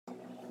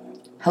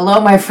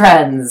Hello, my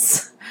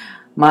friends,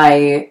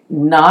 my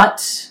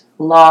not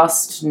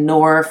lost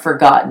nor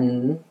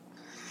forgotten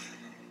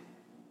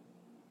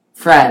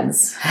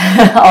friends,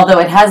 although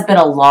it has been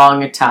a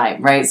long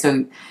time, right?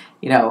 So,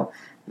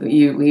 we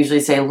usually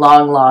say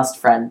long lost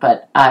friend,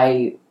 but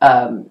I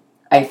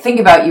think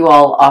about you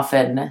all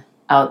often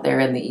out there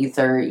in the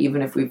ether,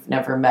 even if we've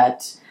never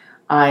met.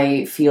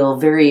 I feel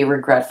very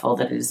regretful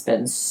that it has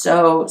been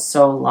so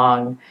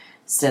long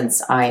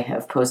since I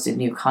have posted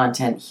new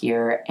content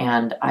here,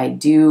 and I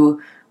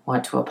do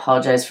want to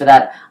apologize for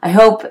that. I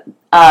hope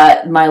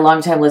my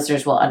longtime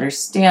listeners will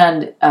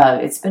understand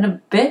it's been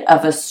a bit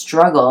of a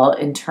struggle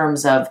in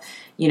terms of,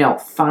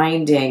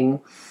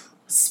 finding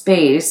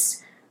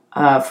space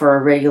for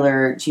a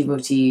regular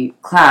Jivamukti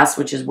class,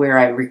 which is where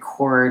I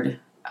record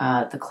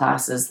the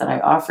classes that I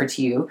offer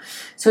to you.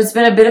 So it's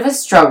been a bit of a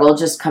struggle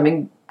just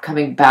coming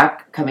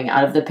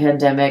out of the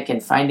pandemic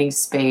and finding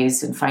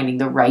space and finding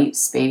the right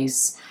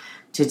space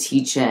to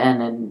teach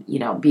in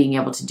and, being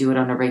able to do it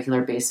on a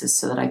regular basis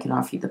so that I can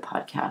offer you the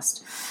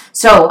podcast.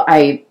 So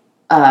I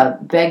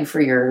beg for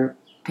your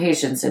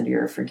patience and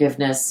your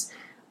forgiveness.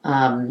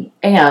 And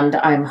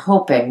I'm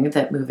hoping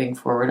that moving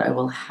forward, I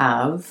will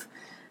have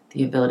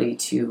the ability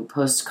to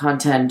post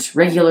content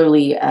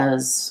regularly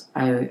as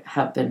I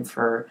have been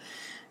for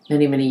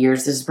many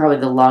years. This is probably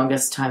the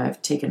longest time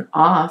I've taken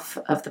off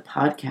of the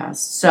podcast.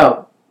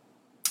 So,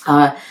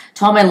 to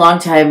all my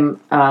longtime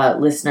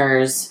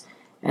listeners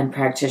and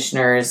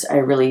practitioners, I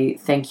really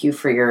thank you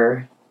for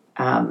your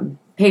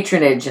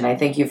patronage, and I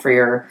thank you for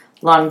your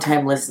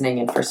longtime listening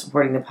and for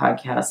supporting the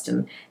podcast.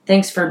 And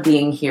thanks for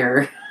being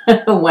here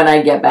when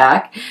I get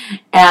back.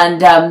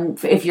 And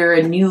if you're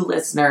a new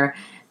listener,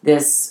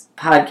 this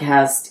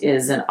podcast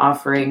is an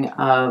offering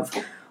of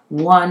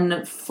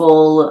one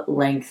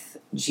full-length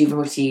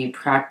Jivamukti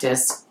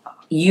practice,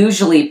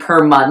 usually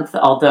per month,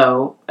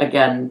 although,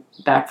 again,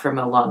 back from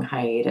a long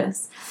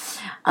hiatus,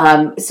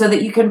 so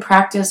that you can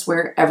practice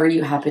wherever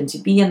you happen to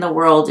be in the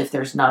world. If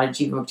there's not a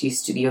Jivamukti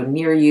studio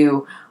near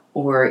you,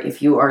 or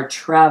if you are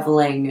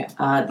traveling,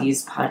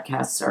 these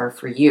podcasts are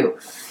for you.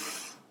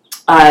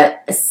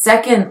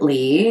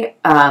 Secondly,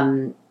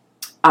 I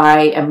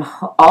am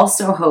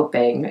also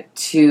hoping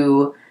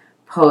to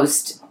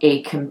post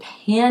a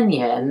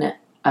companion,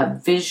 a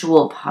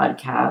visual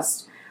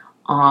podcast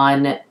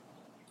on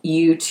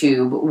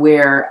YouTube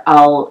where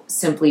I'll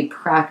simply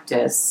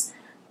practice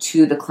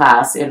to the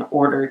class in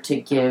order to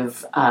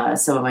give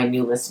some of my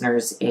new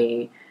listeners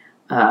a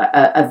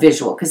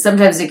visual. Because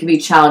sometimes it can be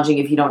challenging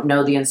if you don't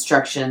know the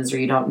instructions or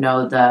you don't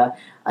know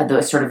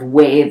the sort of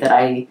way that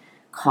I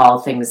call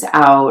things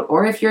out,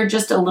 or if you're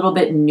just a little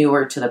bit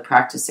newer to the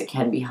practice, it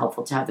can be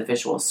helpful to have the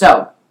visual.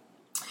 So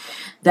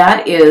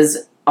that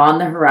is on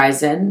the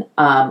horizon.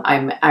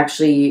 I'm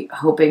actually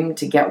hoping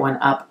to get one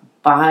up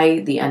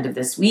by the end of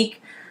this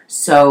week.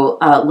 So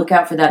look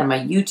out for that on my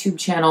YouTube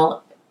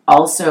channel.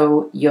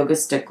 Also, Yoga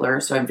Stickler.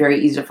 So I'm very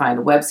easy to find.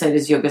 The website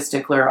is Yoga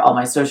Stickler. All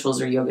my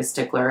socials are Yoga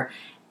Stickler.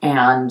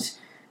 And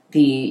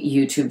the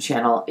YouTube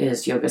channel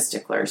is Yoga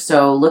Stickler.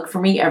 So look for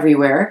me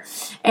everywhere.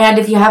 And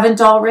if you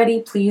haven't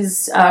already,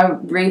 please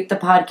rate the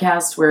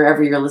podcast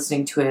wherever you're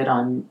listening to it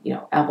on,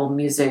 Apple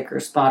Music or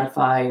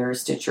Spotify or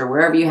Stitcher,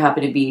 wherever you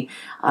happen to be.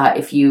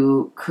 If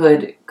you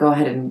could go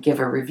ahead and give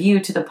a review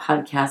to the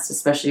podcast,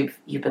 especially if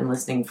you've been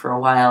listening for a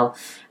while,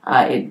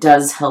 it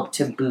does help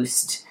to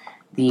boost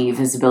the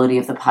visibility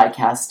of the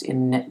podcast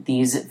in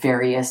these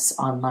various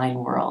online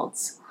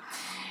worlds.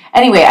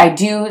 Anyway, I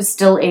do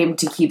still aim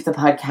to keep the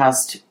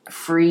podcast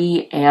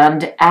free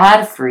and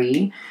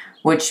ad-free,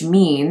 which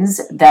means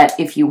that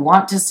if you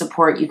want to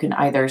support, you can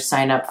either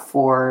sign up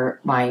for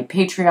my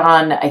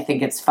Patreon. I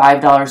think it's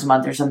 $5 a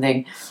month or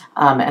something,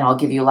 and I'll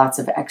give you lots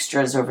of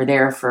extras over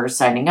there for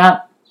signing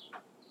up.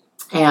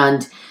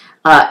 And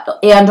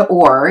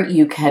or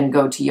you can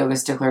go to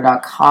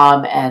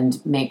yogastickler.com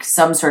and make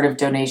some sort of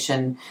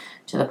donation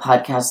to the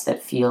podcast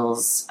that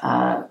feels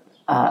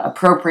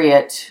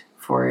appropriate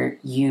for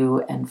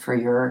you and for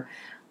your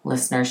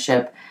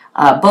listenership.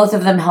 Both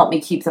of them help me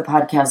keep the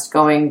podcast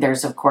going.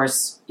 There's, of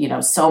course,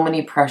 so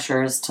many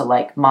pressures to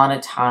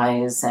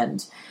monetize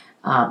and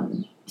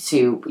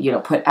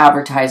to put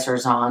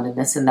advertisers on and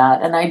this and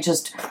that. And I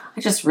just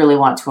really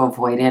want to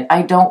avoid it.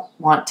 I don't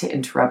want to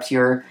interrupt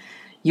your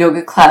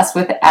yoga class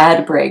with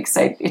ad breaks.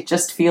 It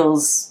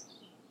feels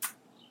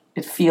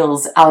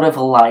out of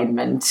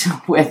alignment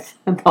with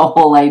the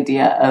whole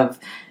idea of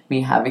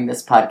me having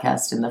this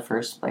podcast in the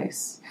first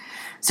place.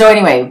 So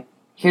anyway,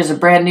 here's a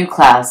brand new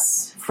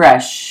class,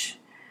 fresh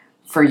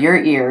for your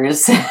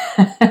ears.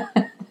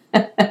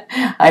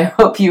 I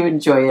hope you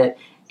enjoy it,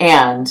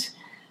 and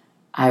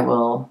I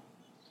will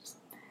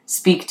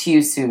speak to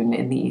you soon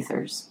in the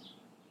ethers.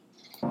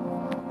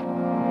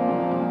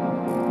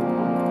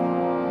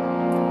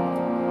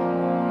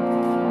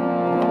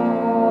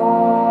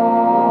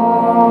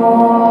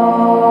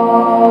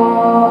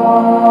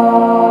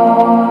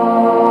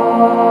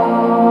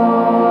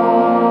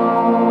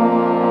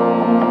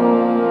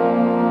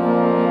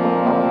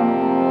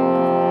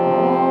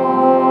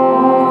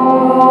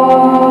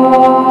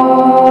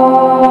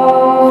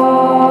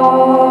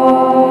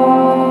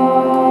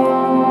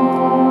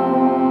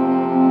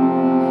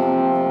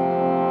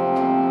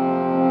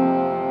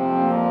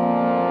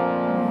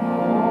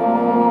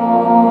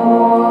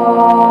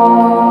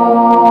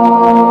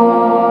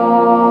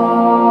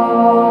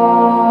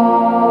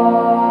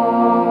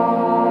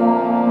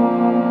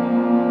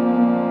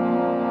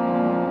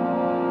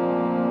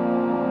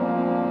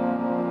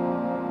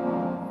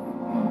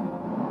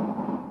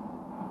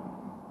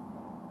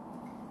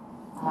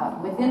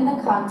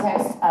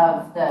 context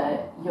of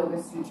the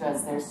Yoga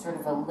Sutras, there's sort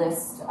of a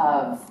list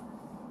of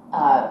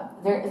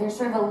there's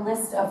sort of a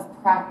list of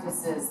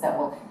practices that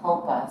will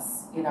help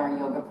us in our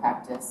yoga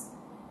practice.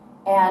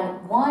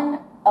 And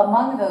one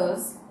among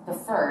those, the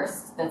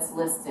first that's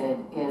listed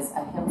is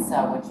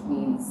ahimsa, which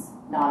means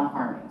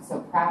non-harming. So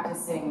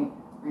practicing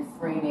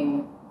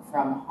refraining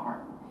from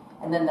harm.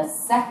 And then the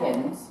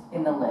second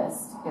in the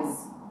list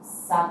is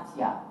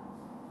satya.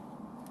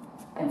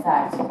 In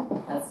fact,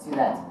 let's do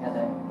that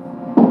together.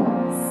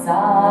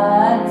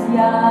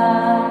 Satya,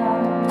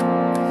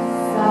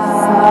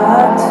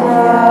 Satya,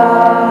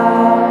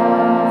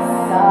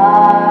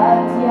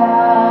 Satya,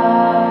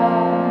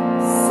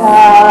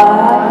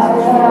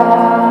 Satya.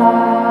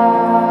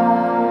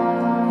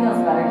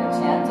 Feels better to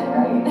chant it,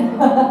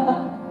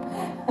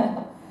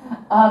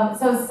 right?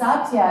 So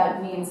Satya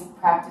means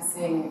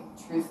practicing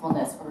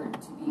truthfulness, or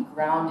to be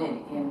grounded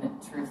in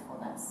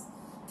truthfulness.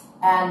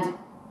 And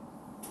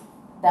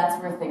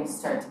that's where things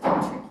start to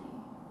get tricky,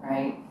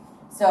 right?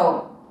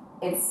 So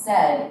it's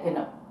said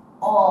in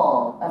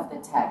all of the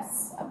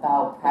texts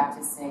about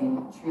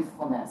practicing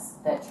truthfulness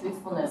that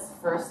truthfulness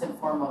first and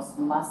foremost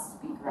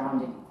must be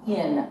grounded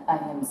in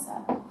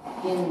ahimsa,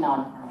 in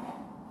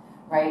non-harming,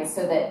 right?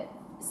 So that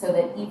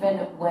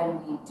even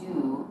when we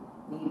do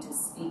need to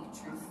speak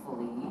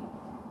truthfully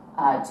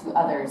to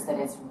others, that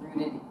it's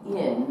rooted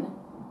in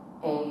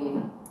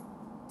a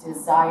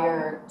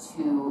desire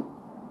to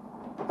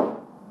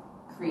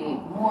create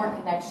more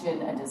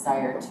connection, a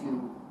desire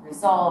to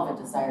resolve, a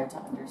desire to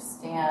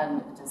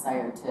understand, a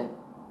desire to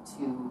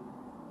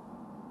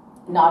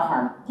not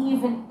harm,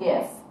 even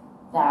if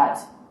that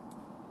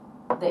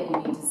you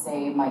need to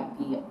say might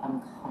be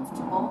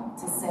uncomfortable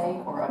to say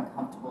or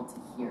uncomfortable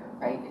to hear,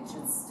 right? It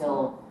should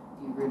still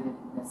be rooted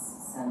in this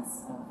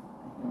sense of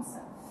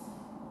ahimsa.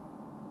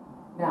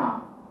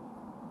 Now,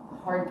 the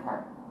hard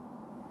part.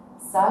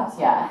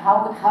 Satya,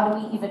 how do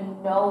we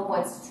even know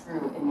what's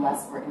true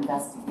unless we're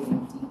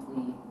investigating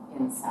deeply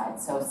inside?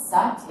 So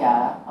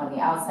satya, on the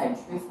outside,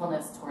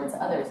 truthfulness towards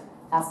others,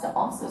 has to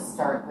also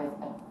start with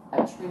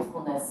a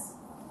truthfulness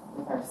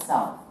with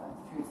ourselves,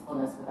 a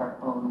truthfulness with our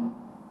own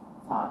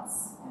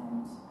thoughts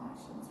and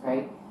actions,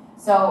 right?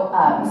 So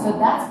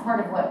that's part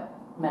of what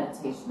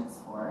meditation is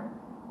for,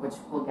 which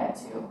we'll get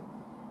to.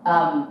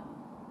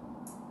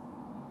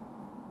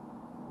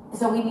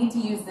 So we need to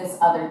use this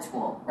other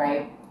tool,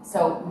 right?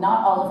 So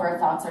not all of our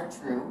thoughts are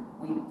true.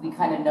 We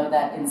kind of know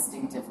that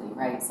instinctively,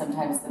 right?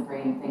 Sometimes the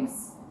brain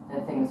thinks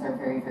that things are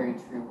very, very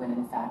true when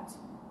in fact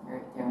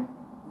there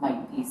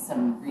might be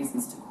some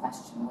reasons to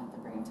question what the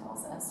brain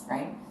tells us,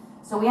 right?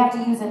 So we have to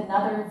use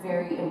another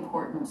very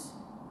important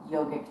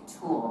yogic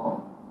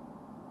tool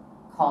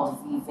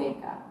called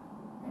viveka.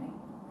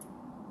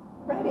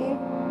 Ready?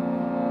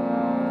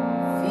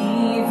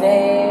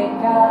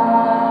 Viveka.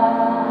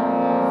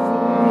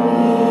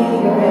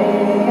 Viveka.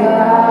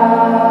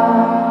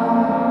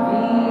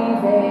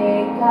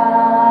 Viveka.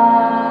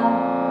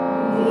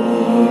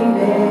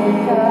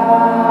 Viveka.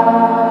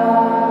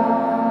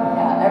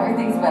 Yeah,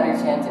 everything's better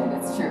chanted,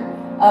 it's true.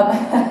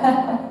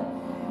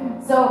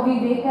 So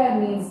viveka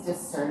means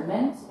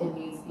discernment. It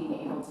means being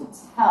able to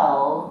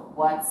tell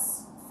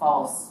what's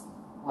false,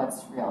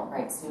 what's real,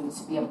 right? So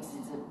to be able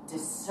to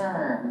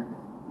discern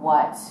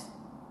what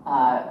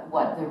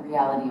the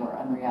reality or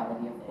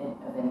unreality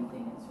of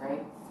anything is,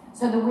 right?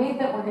 So the way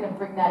that we're going to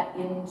bring that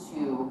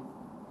into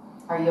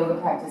our yoga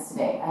practice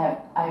today, I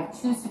have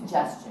two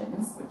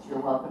suggestions, which you're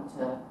welcome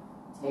to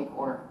take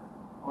or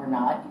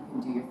not. You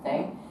can do your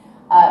thing.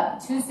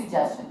 Two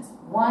suggestions.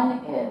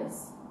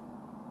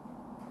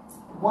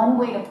 One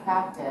way to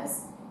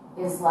practice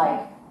is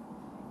like,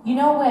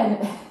 when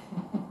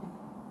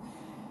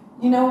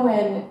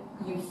when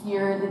you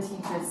hear the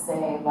teachers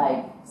say,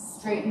 like,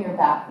 straighten your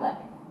back leg,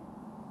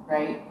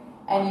 right?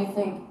 And you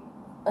think,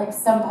 like,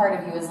 some part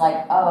of you is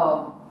like,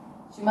 oh,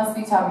 she must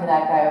be talking to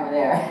that guy over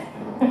there.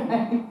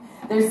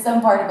 There's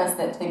some part of us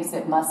that thinks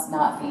it must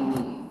not be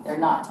me. They're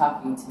not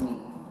talking to me,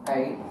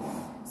 right?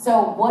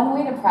 So one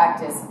way to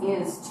practice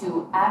is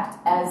to act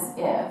as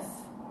if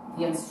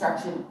the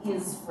instruction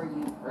is for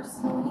you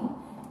personally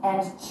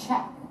and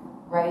check,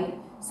 right?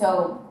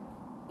 So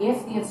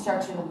if the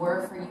instruction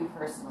were for you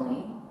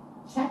personally,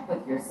 check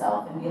with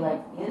yourself and be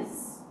like,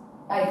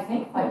 I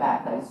think my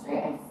back leg is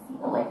straight, I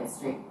feel like it's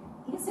straight.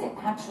 Is it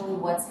actually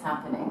what's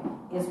happening?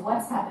 Is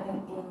what's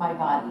happening in my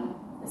body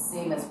the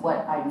same as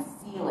what I'm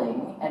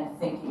feeling and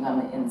thinking on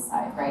the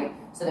inside, right?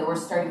 So that we're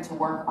starting to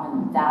work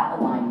on that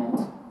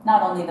alignment,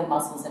 not only the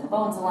muscles and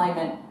bones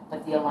alignment,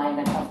 but the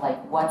alignment of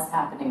like what's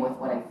happening with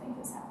what I think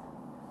is happening.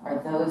 Are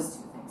those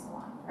two things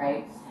aligned,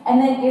 right? And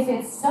then if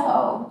it's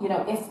so,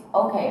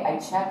 I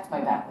checked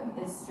my back leg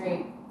is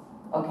straight,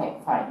 okay,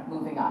 fine,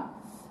 moving on.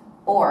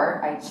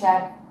 Or I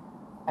check,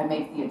 I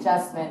make the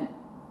adjustment,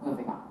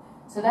 moving on.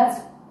 So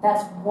that's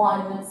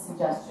one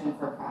suggestion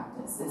for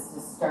practice, is to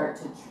start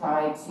to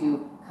try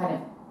to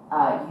kind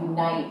of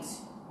unite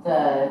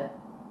the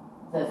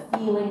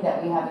feeling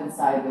that we have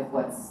inside with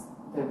what's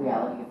the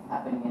reality of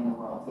happening in the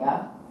world,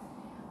 yeah?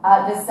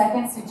 The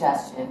second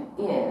suggestion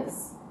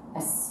is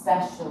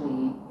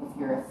especially if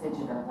you're a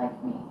fidgeter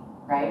like me,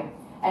 right?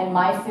 And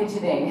my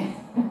fidgeting,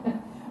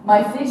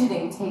 my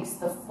fidgeting takes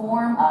the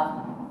form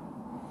of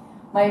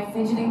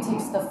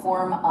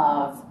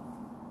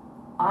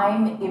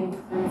I'm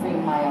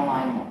improving my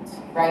alignment,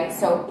 right?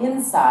 So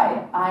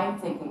inside, I'm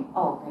thinking,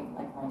 oh, great,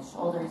 like my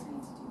shoulders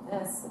need to do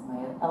this, and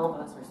my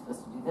elbows are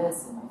supposed to do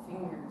this, and my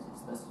fingers are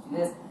supposed to do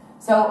this.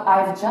 So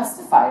I've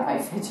justified my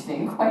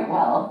fidgeting quite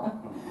well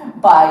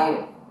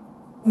by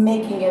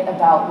making it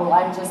about, well,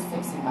 I'm just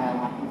fixing my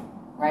alignment,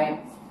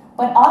 right?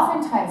 But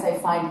oftentimes I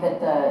find that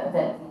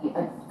the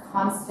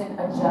constant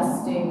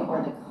adjusting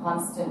or the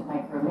constant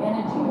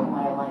micromanaging of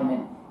my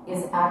alignment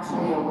is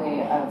actually a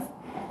way of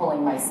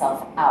pulling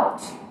myself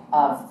out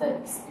of the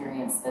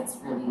experience that's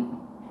really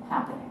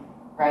happening,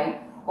 right?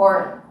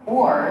 Or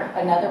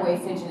another way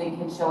fidgeting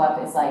can show up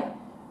is like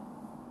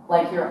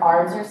your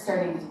arms are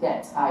starting to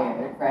get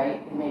tired,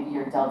 right? And maybe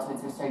your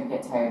deltoids are starting to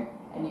get tired,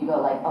 and you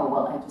go like, oh,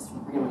 well, I just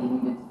really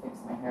needed to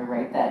fix my hair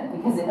right then,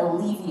 because it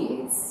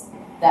alleviates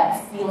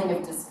that feeling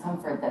of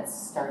discomfort that's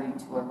starting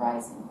to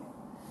arise in you.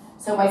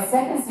 So my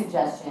second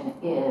suggestion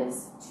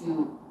is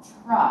to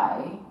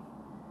try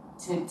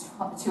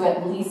to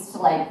at least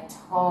like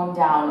tone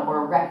down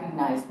or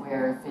recognize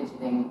where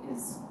fidgeting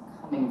is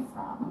coming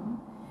from.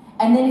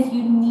 And then if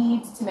you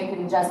need to make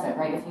an adjustment,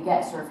 right, if you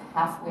get sort of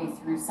halfway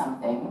through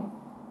something,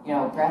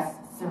 breath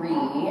 3,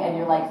 and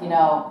you're like,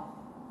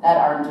 that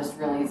arm just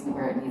really isn't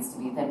where it needs to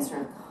be, then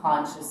sort of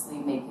consciously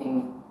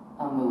making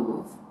a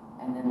move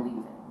and then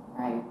leave it,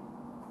 right?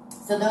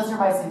 So those are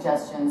my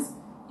suggestions.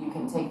 You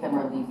can take them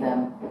or leave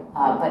them,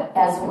 but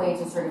as a way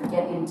to sort of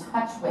get in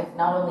touch with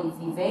not only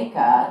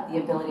viveka, the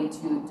ability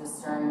to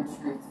discern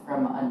truth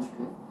from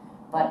untruth,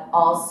 but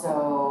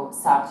also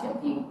satya,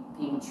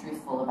 being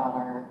truthful about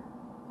our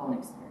own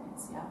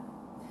experience, yeah?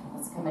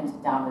 Let's come into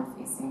downward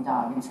facing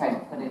dog and try to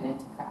put it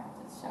into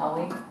practice, shall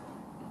we?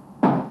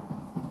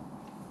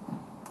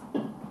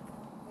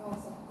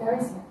 There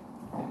is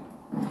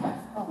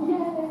oh. Yay!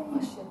 Oh,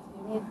 shit.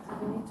 You need to put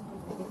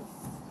it in.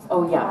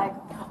 Oh, yeah.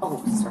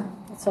 Oh, sorry.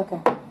 It's okay.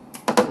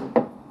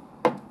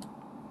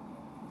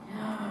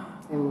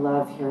 I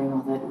love hearing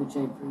all that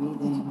ujjayi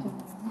breathing.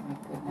 My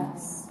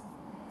goodness.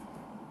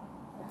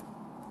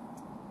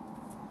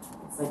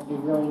 It's like you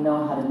really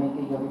know how to make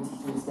a yoga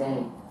teacher's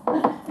day.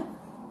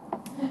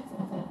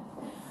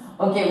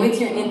 Okay, with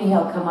your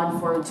inhale, come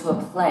on forward to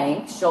a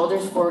plank.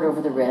 Shoulders forward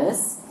over the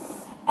wrists.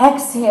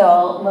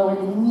 Exhale, lower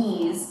the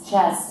knees,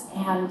 chest,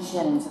 hand,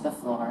 chin to the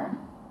floor.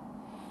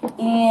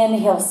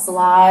 Inhale,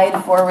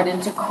 slide forward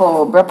into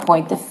cobra,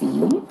 point the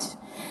feet.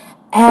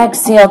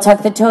 Exhale,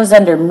 tuck the toes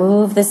under,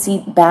 move the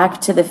seat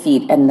back to the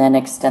feet, and then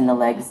extend the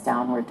legs,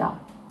 downward dog.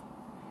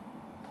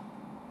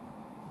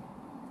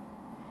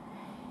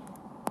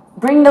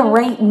 Bring the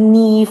right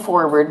knee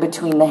forward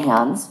between the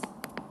hands,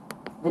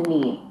 the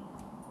knee.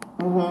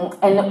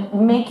 And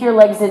make your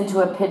legs into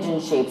a pigeon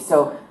shape.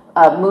 So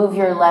move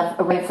your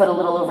right foot a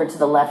little over to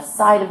the left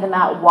side of the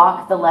mat.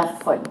 Walk the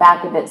left foot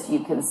back a bit so you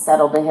can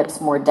settle the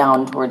hips more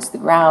down towards the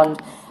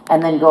ground.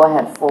 And then go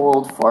ahead,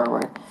 fold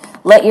forward.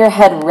 Let your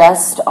head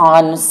rest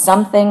on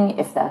something,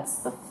 if that's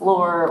the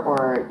floor,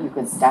 or you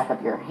could stack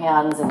up your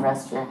hands and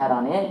rest your head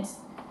on it,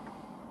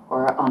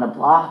 or on a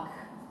block.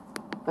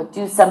 But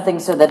do something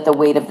so that the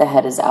weight of the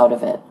head is out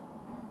of it.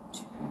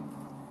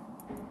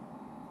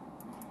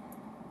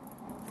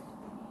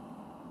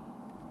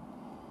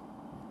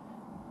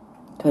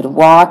 Good.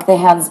 Walk the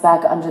hands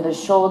back under the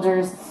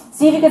shoulders.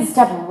 See if you can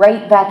step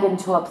right back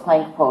into a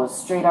plank pose.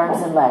 Straight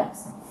arms and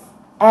legs.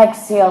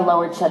 Exhale,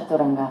 lower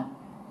chaturanga.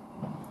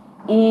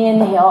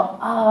 Inhale,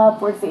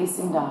 upward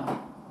facing dog.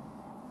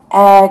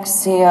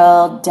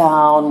 Exhale,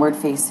 downward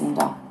facing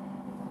dog.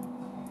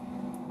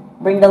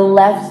 Bring the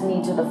left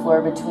knee to the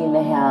floor between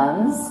the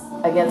hands.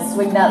 Again,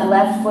 swing that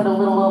left foot a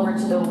little over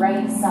to the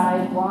right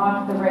side.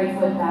 Walk the right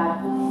foot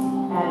back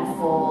and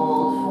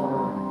fold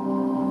forward.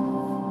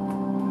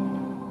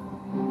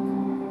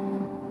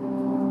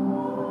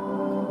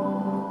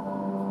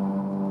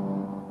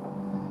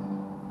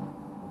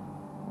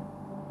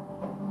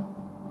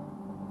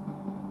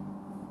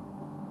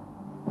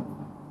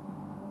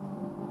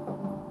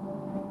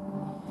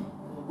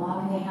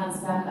 Walking the hands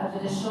back under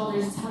the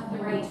shoulders, tuck the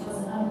right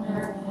toes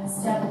under,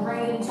 step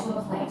right into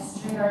a plank,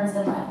 straight arms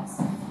and legs.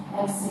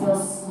 Exhale,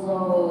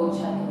 slow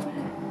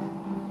chaturanga.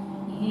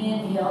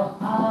 Inhale,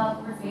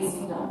 upward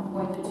facing dog,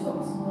 point the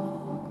toes.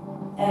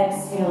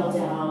 Exhale,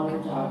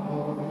 downward dog,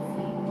 over the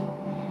feet.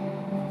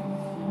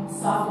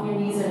 Soften your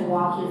knees and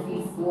walk your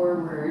feet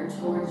forward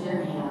towards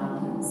your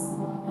hands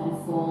and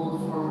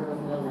fold forward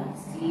over the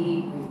legs.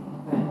 Deep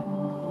breathing, good.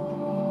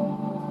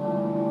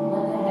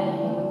 Let the head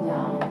hang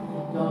down.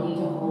 Don't need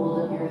to hold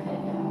up your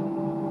head yet.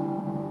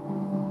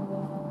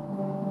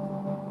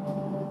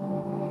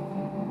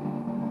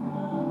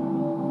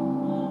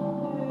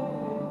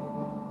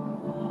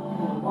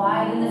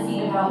 Widen the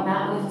feet about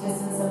mat width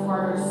distance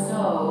apart or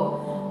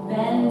so.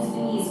 Bend the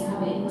knees,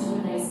 come into a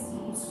nice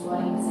deep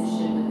squatting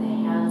position with the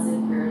hands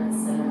in prayer at the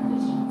center of the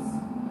chest.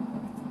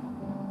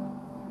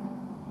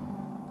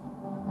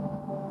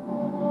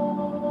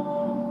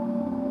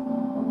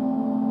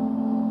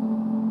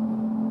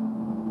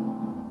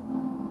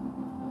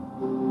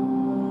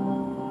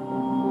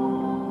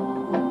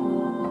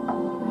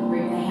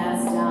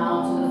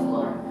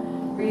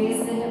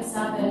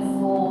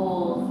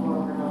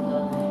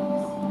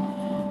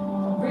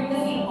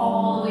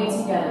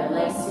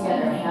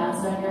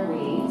 their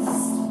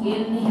waist.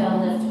 Inhale,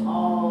 lift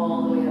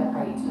all the way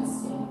upright to a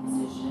standing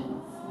position.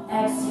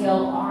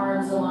 Exhale,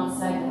 arms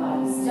alongside the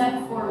body.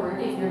 Step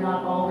forward if you're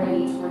not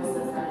already towards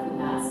the front of the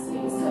mat.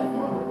 Take a step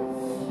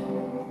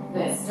forward.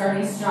 Good.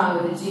 Starting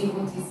strong with a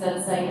Jikuti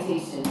Sun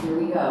Salutation. Here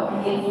we go.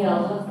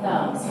 Inhale, lift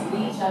thumbs.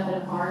 Reach up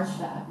and arch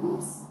back.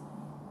 Oops.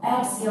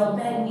 Exhale,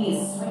 bend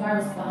knees. Swing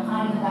arms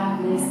behind the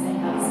back. Lace the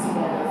hands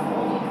together,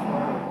 folding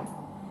forward.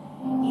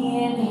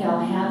 Inhale,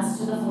 hands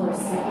to the floor.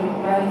 Step your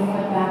right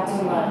foot back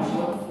to lunge.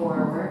 Look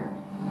forward.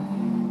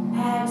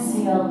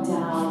 Exhale,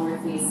 downward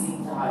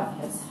facing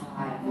dog. Hips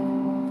high.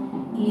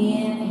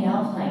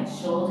 Inhale, plank.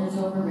 Shoulders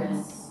over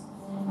wrists.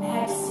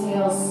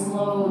 Exhale,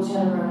 slow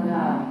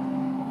chaturanga.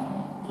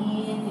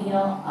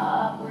 Inhale,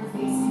 upward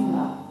facing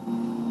dog.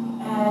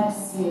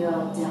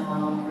 Exhale,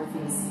 downward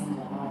facing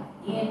dog.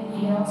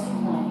 Inhale to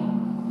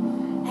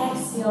plank.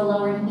 Exhale,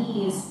 lower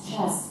knees,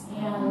 chest,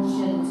 and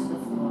chin to the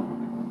floor.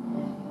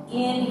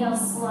 Inhale,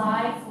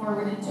 slide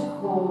forward into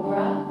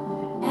cobra.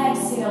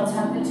 Exhale,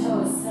 tuck the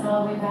toes, sit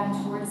all the way back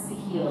towards the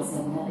heels,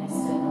 and then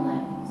extend the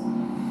legs.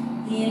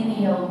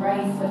 Inhale,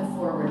 right foot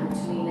forward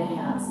between the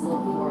hands,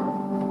 look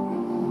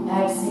forward.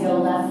 Exhale,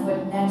 left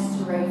foot next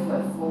to right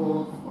foot,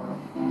 fold forward.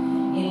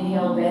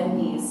 Inhale, bend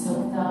knees,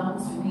 hook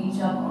thumbs,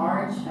 reach up,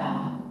 arch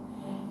back.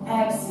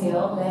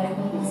 Exhale, bend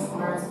knees,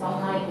 arms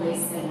behind,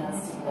 lace the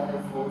hands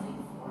together,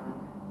 folding forward.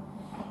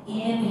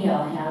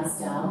 Inhale, hands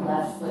down,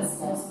 left foot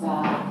steps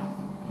back.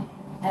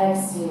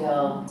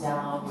 Exhale,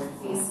 downward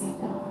facing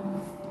dog.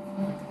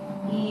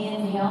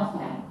 Inhale,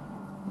 plank.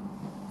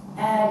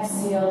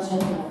 Exhale,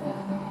 chaturanga.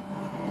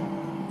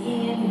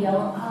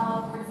 Inhale,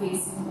 upward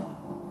facing dog.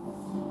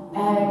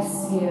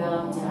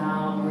 Exhale,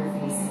 downward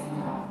facing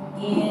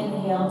dog.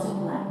 Inhale to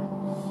plank.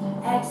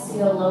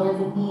 Exhale, lower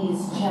the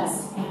knees,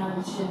 chest,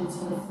 and chin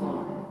to the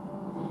floor.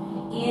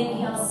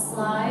 Inhale,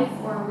 slide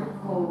forward,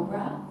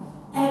 cobra.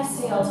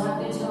 Exhale, tuck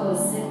the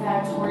toes, sit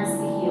back towards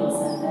the heels,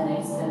 and then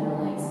extend the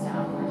legs,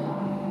 downward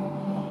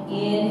dog.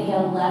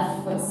 Inhale,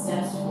 left foot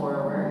steps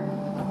forward.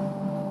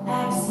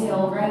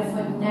 Exhale, right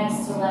foot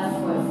next to left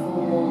foot,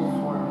 fold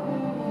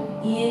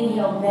forward.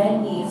 Inhale,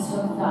 bend knees,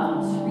 hook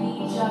thumbs,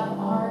 reach up,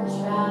 arch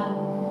back.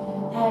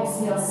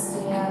 Exhale,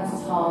 stand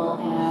tall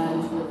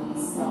and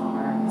release the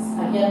arms.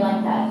 Again,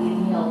 like that.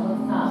 Inhale,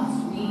 hook thumbs,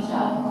 reach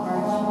up,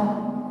 arch back.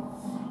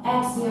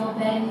 Exhale,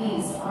 bend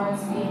knees,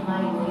 arms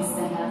behind, lace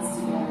the hands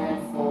together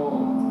and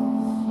fold.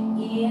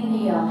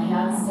 Inhale,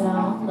 hands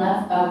down,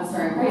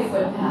 right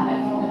foot back.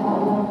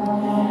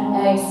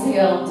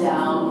 Exhale,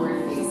 downward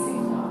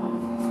facing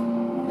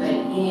dog. Good.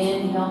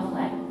 Inhale,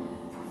 plank.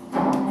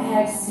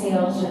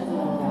 Exhale,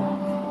 chaturanga.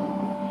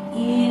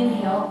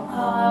 Inhale,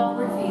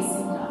 upward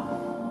facing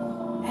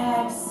dog.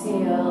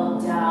 Exhale,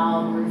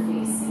 downward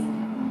facing.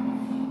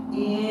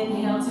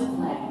 Inhale to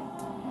plank.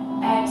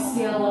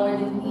 Exhale, lower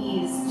the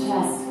knees,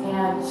 chest,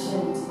 and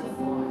chin to the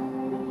floor.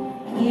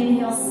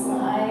 Inhale,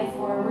 slide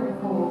forward,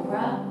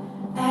 cobra.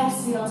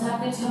 Exhale, tuck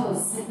the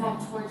toes, sit back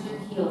towards your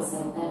heels,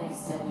 and then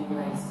extend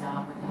your legs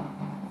downward dog.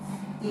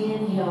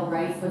 Inhale,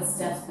 right foot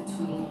steps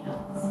between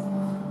heels.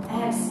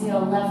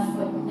 Exhale, left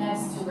foot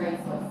next to right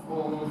foot,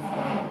 fold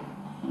forward.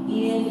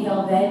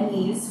 Inhale, bend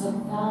knees,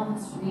 hook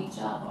thumbs, reach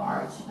up,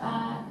 arch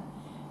back.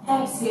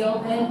 Exhale,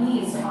 bend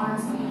knees,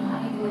 arms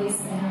behind, lace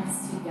the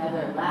hands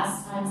together.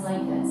 Last times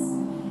like this.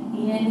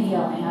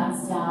 Inhale,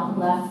 hands down,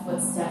 left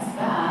foot steps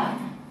back.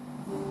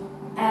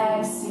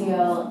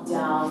 Exhale,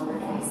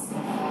 downward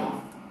facing dog.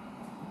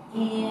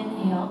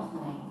 Inhale,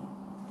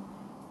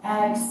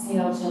 plank.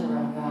 Exhale,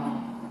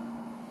 chaturanga.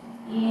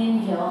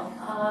 Inhale,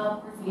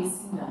 upward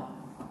facing dog.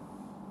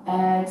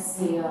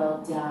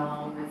 Exhale,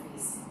 downward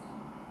facing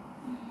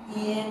dog.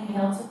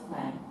 Inhale to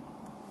plank.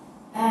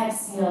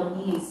 Exhale,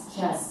 knees,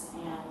 chest,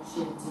 and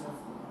chin to the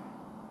floor.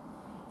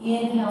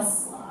 Inhale,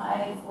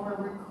 slide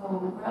forward,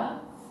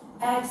 cobra.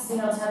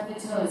 Exhale, tuck the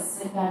toes,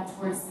 sit back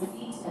towards the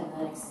feet, and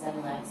then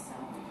extend legs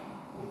down.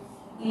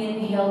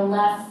 Inhale,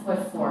 left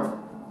foot forward.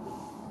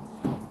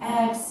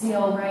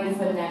 Exhale, right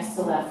foot next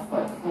to left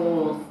foot,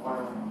 fold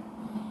forward.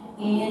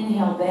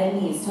 Inhale,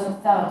 bend knees,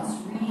 hook thumbs,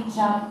 reach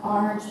up,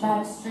 arch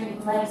back,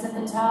 straighten legs at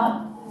the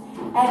top.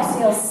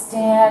 Exhale,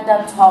 stand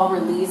up tall,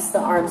 release the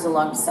arms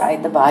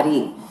alongside the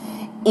body.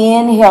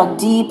 Inhale,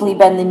 deeply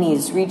bend the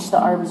knees, reach the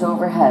arms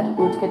overhead,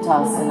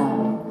 Utkatasana.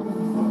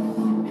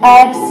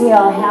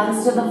 Exhale,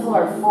 hands to the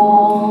floor,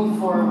 fold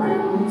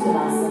forward,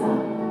 Uttanasana.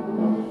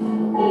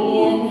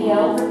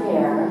 Inhale,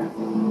 prepare.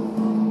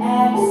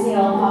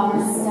 Exhale,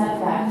 upward step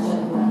back,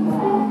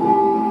 chaturanga.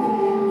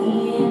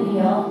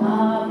 Inhale,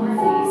 upward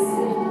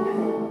facing.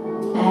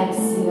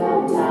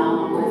 Exhale,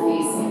 downward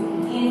facing.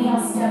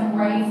 Inhale, step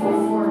right foot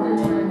forward,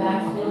 turn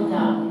back, heel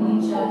down,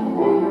 reach up,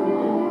 warrior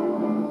one.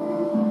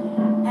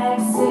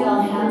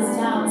 Exhale, hands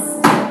down,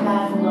 step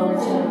back, lower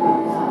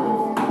chaturanga.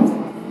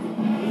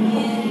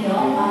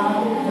 Inhale,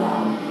 upward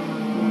dog.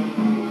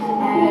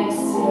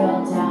 Exhale,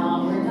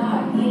 downward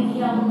dog.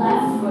 Inhale,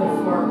 left foot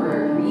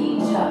forward,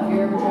 reach up,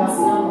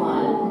 Virabhadrasana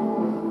one.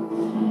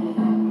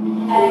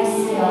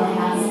 Exhale,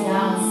 hands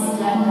down,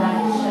 step back,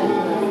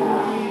 chaturanga.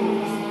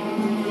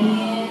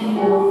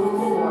 Inhale,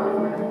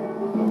 forward.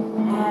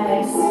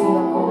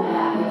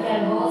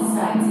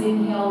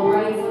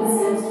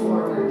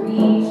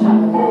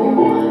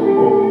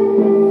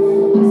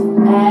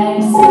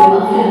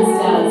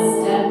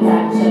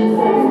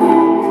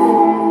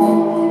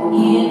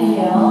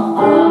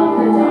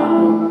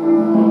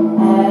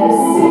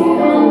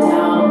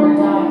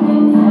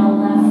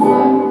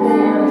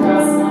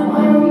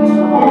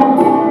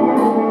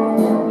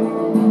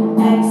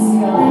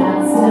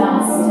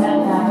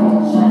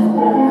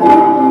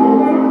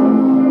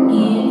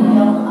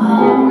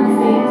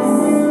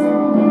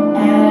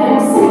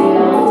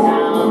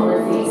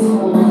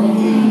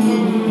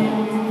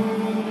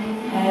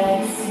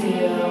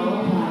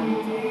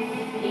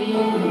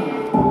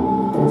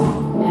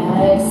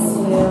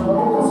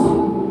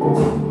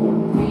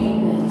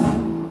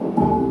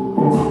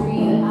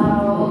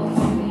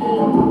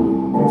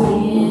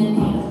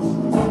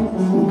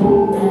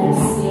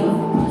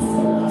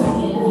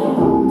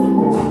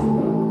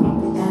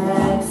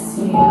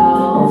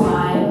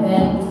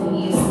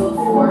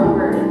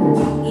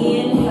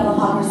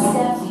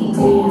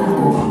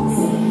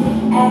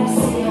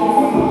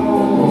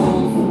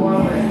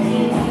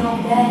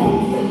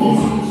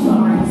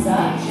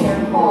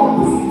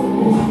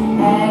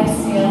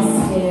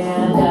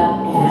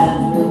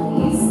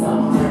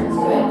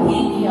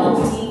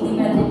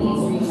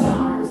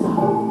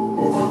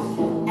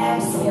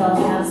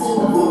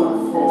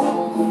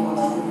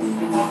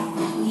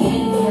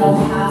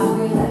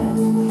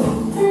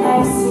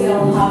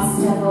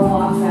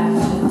 rock back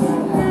to the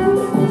ground.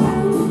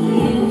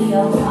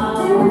 Inhale,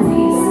 upward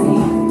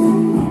facing.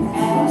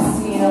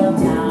 Exhale,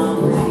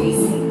 downward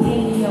facing.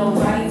 Inhale,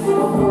 right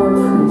foot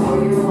forward.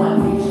 Warrior one.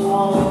 Reach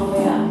all the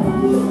way up.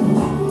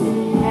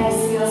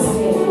 Exhale,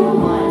 stay for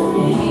one.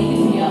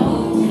 Inhale.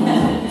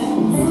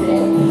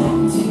 Stay.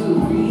 Two.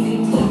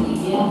 Breathing deeply.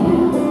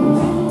 Inhale.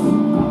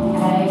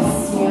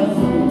 Exhale.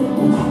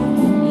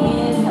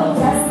 Inhale.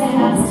 Press the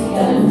hands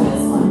together for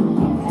this one.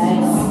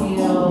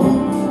 Exhale.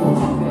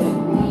 Good.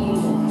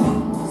 Breathe.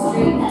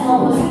 Straighten the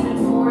elbows even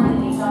more than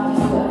you thought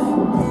you could.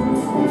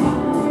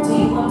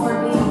 Take one more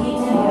big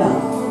inhale.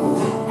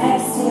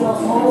 Exhale.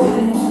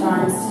 Open the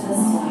arms to the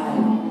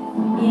side.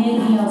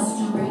 Inhale.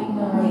 Straighten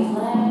the right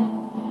leg.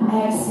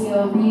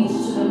 Exhale, reach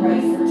to the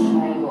right for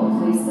triangle.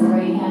 Place the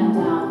right hand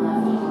down,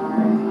 left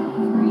arm.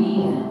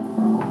 Breathe in.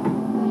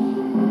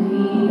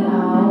 Breathe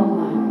out.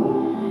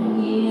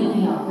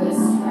 Inhale. Good.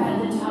 Spread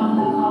the top of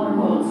the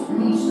collarbones.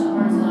 Reach the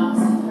arms in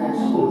opposite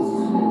directions.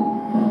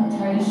 Two.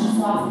 Try to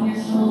soften your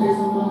shoulders a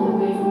little bit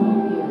away from your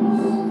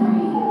ears.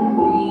 Three.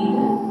 Breathe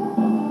in.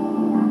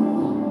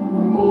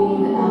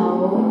 Breathe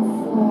out.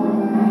 Four.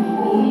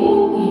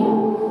 Inhale.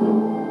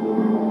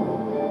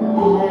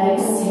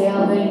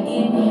 Exhale, then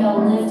inhale,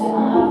 lift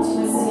up to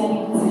a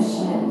standing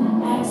position.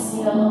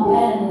 Exhale,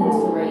 bend the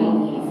right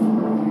knee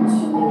forward.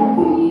 Two,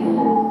 breathe in.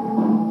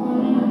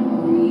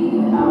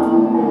 Breathe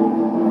out.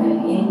 Then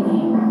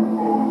inhale.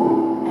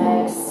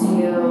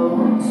 Exhale,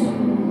 two,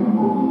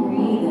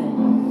 breathe in.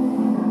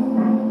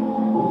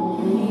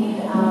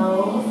 Breathe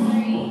out,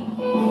 three.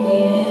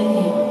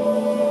 Inhale.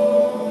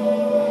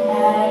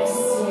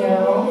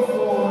 Exhale,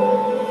 four.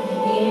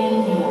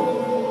 Inhale.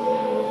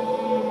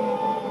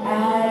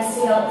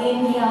 Exhale,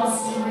 inhale,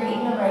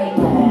 straighten the right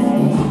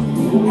leg.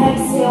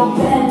 Exhale,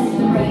 bend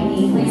the right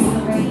knee. Place the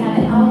right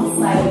hand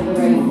outside of the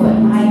right foot,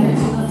 either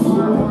to the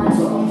floor or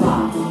to a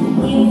block.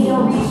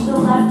 Inhale, reach the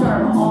left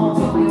arm all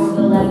the way over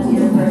the left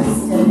ear for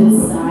extended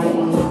side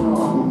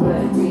angle.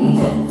 Good, breathe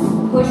in.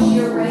 Push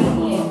your right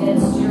knee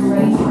against your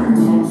right arm.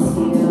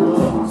 Exhale,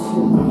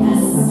 two,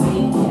 yes,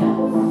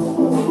 inhale.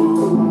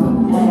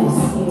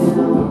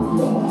 Exhale,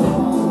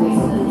 always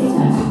good, they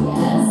touch,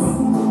 yes.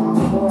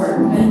 Four,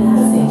 good,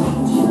 that's it.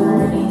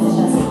 Turning the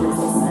chest towards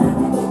the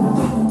center.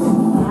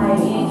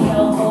 Five,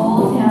 inhale,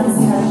 both hands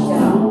touch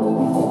down.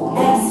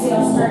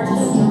 Exhale, start to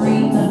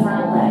straighten the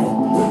front leg.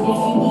 If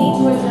you need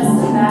to adjust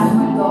the back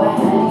foot, go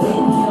ahead.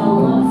 Inhale,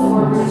 look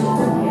forward to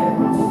prepare.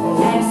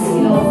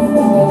 Exhale,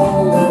 fold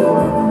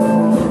forward.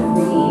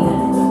 Breathe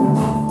in.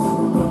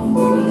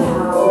 Breathe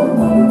out.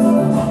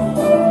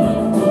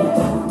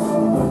 Inhale.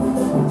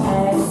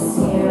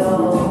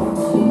 Exhale.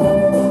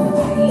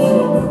 Breathe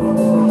in.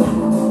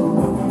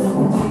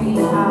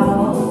 Breathe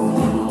out.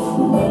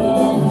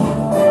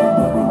 Inhale.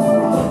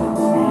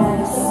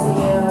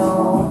 Exhale.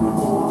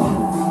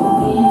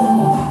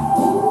 Inhale.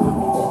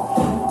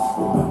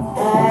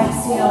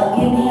 Exhale.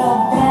 Inhale.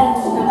 Bend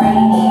the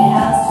right knee.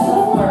 Hands to the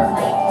floor.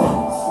 Plank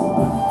pose.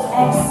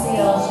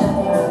 Exhale. Shift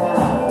your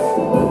back.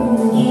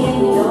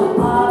 Inhale.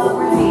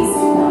 Upward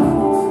facing dog.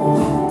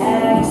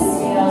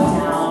 Exhale.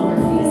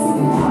 Downward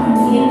facing dog.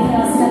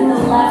 Inhale. Send the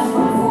left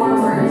foot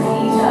forward.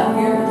 Reach up.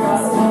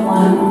 Virabhadrasana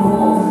 1.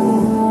 Hold.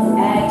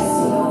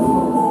 Exhale.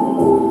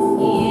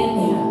 Fold.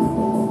 Inhale.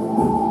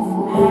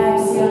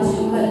 Exhale.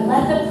 2. Good.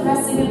 Let the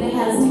pressing of the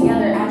hands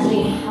together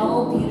actually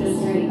help you to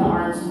straighten the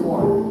arms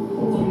more.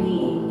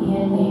 3.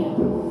 Inhale.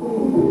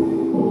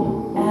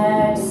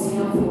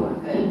 Exhale. 4.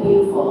 Good.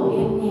 Beautiful.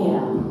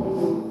 Inhale.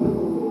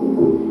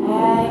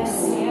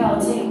 Exhale.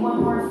 Take one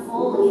more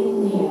full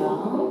inhale.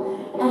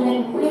 And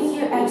then with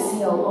your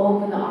exhale,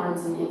 open the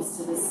arms and hips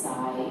to the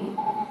side.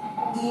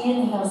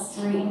 Inhale,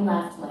 straighten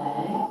left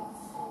leg.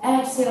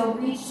 Exhale,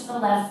 reach to the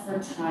left for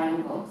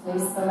triangle.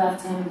 Place the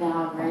left hand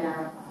down, right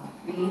arm up.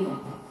 Breathe in.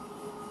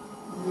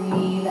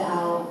 Breathe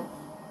out.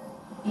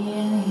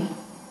 Inhale.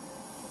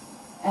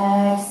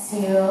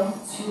 Exhale,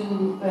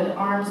 2. Good.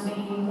 Arms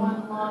making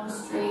one long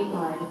straight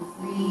line.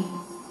 3.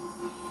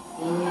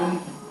 Inhale.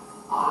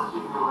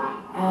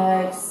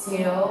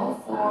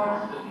 Exhale,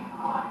 4.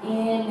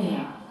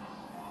 Inhale.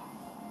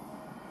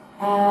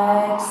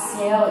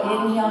 Exhale,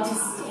 inhale to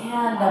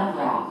stand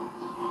upright.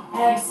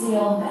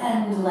 Exhale,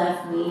 bend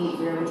left knee.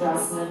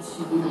 Virabhadrasana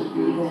 2.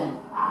 Breathe in.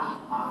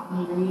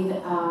 Breathe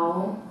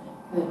out.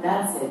 Good,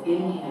 that's it.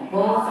 Inhale.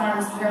 Both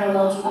arms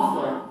parallel to the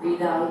floor.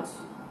 Breathe out.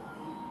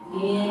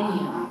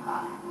 Inhale.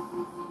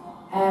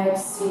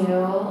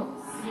 Exhale.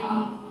 3.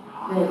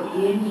 Good.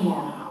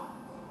 Inhale.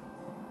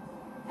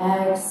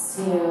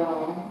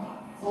 Exhale.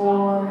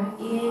 4.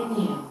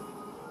 Inhale.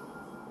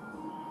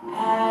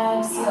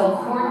 Exhale.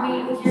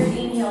 Coordinate with your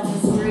inhale to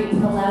straighten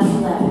the left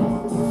leg.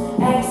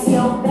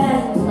 Exhale.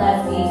 Bend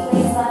left knee.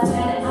 Place left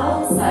hand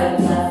outside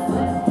the left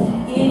foot.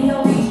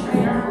 Inhale. Reach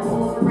right arm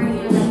over right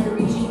ear like you're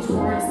reaching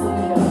towards the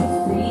window.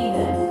 Breathe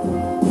in.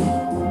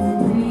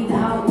 Breathe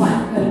out.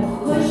 1. Good.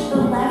 Push the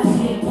left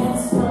knee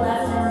against the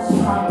left arm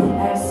strongly.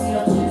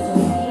 Exhale. 2. So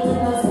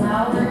feeling those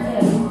outer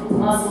hip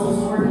muscles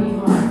working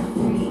hard.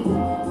 3.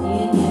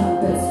 Inhale.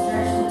 Good.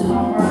 Stretch the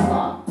top arm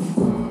long.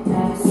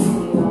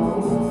 Exhale.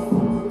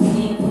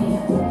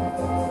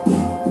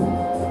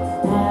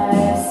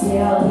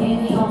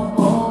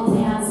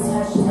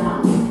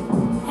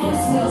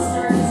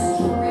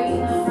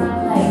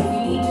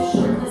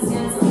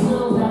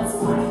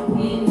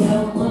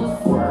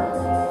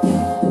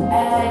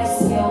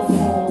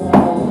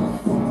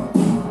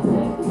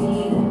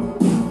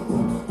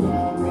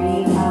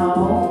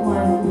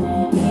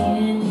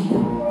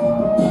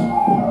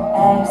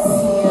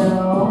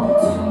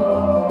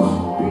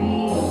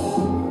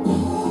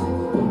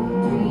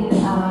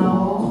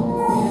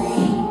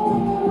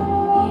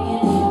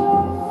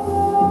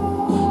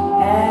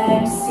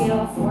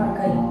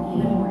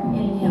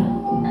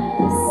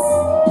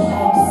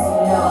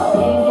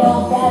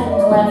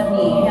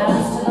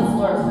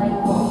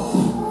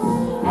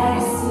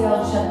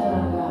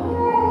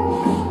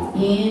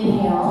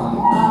 Inhale,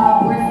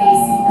 upward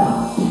facing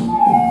dog.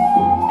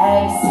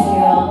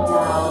 Exhale,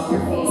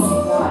 downward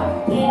facing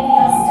dog.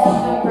 Inhale, step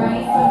the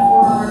right foot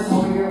forward,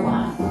 warrior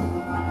one.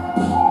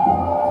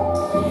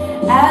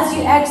 As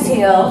you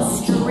exhale,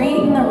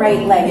 straighten the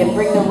right leg and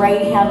bring the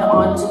right hand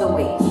onto the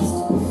waist.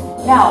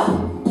 Now,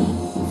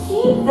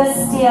 keep the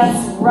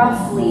stance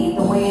roughly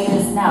the way it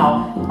is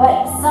now,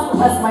 but some of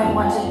us might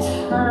want to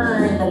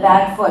turn the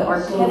back foot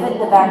or pivot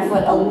the back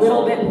foot a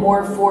little bit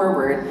more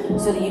forward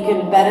so that you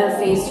can better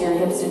face your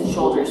hips and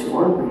shoulders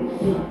forward.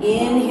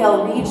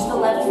 Inhale, reach the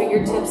left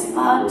fingertips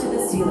up to the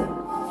ceiling.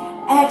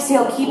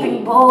 Exhale,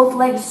 keeping both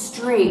legs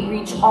straight,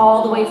 reach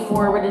all the way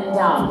forward and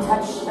down.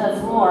 Touch the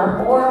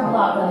floor or a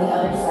block on the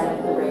other side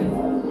of the right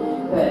foot.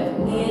 Good.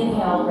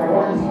 Inhale, right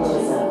arm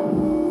reaches up.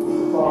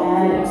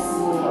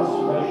 Exhale.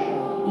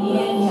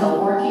 Inhale,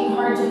 working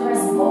hard to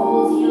press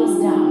both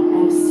heels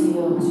down.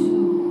 Exhale,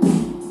 2.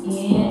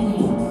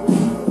 Inhale.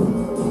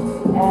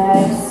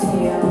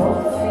 Exhale,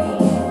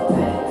 3.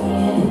 Good.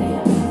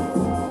 Inhale.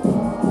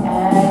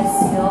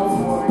 Exhale,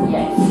 4.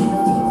 Yeah, keep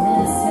lifting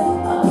this hip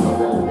up a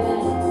little bit.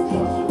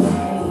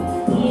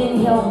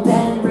 Inhale,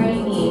 bend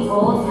right knee.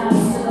 Both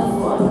hands to the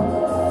floor.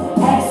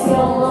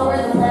 Exhale, lower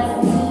the left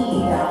knee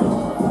down to the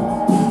floor.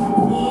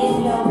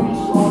 Inhale,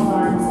 reach both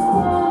arms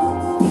up.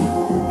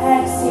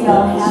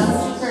 Exhale, hands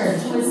to prayer.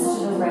 Twist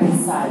to the right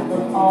side.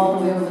 Look all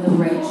the way over the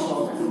right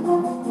shoulder.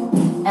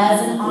 As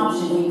an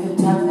option, you could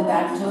tuck the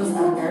back toes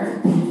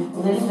under.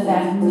 Lift the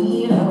back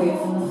knee away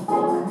from the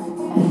floor.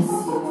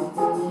 Exhale.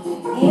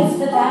 If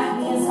the back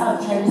knee is up,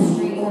 try to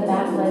straighten the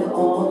back leg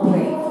all the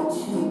way. 2.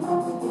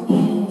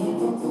 Inhale.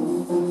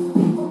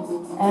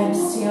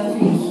 Exhale,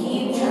 3.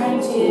 Keep trying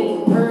to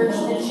urge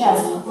the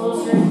chest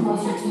closer and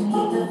closer to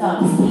meet the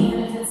thumbs, even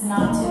if it's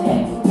not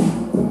today.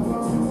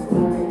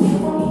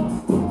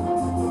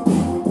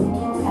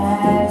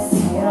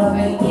 Exhale,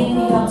 good.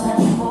 Inhale,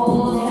 touch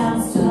both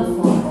hands to the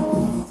floor.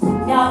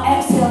 Now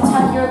exhale,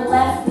 tuck your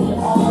left knee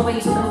all the way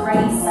to the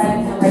right side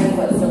of the right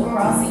foot, so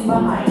crossing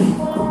behind,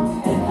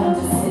 and come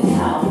to sit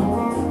down.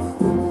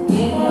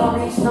 Inhale,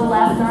 reach the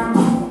left arm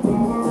up.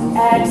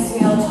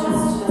 Exhale,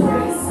 twist to the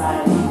right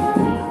side.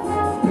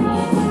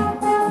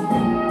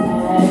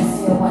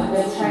 Exhale, 1.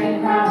 Good. Try and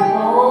grab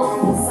both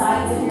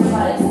sides of your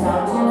buttocks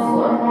down to the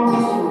floor.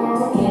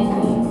 2.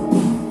 Inhale.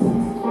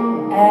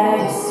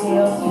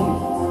 Exhale,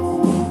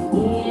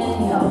 3.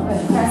 Inhale.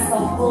 Good. Press the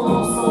full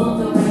sole of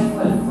the right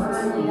foot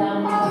firmly down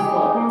to the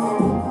floor.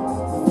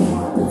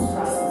 4. Let's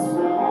cross this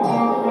one.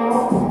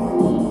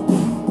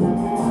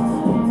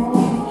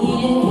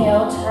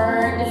 Inhale,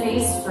 turn to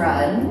face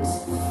front.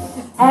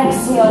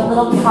 Exhale,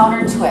 little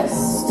counter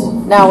twist.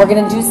 Now we're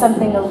going to do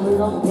something a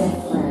little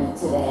different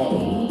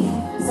today.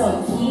 So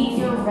keep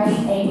your right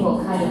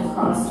ankle kind of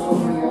crossed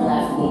over your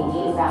left knee.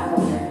 Lean back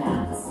on your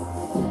hands.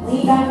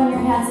 Lean back on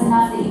your hands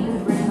enough that you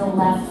could bring the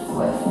left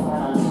foot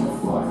flat onto the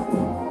floor.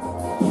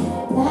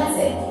 That's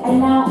it. And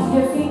now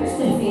your fingers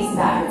can face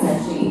back. It's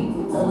actually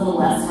a little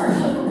less hard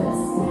than this.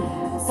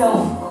 So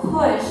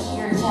push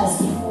your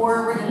chest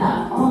forward and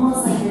up,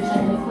 almost like you're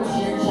trying to push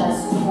your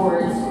chest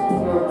towards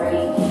your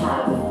right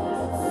calf.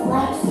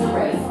 Flex the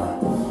right foot.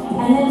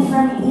 And then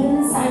from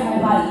inside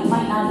my body, you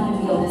might not even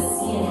be able to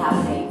see it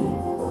happening,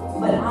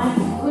 but I'm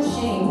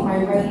pushing my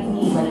right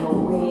knee like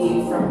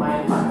away from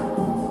my heart.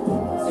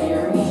 So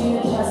you're reaching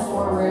the chest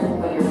forward,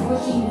 but you're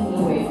pushing the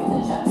knee away from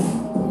the chest.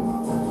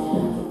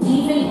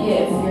 Even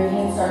if your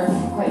hips are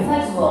quite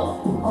flexible,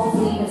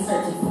 hopefully you can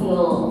start to feel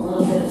a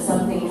little bit of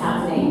something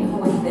happening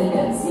with the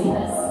hips.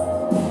 Yes.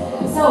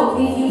 So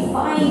if you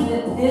find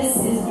that this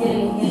is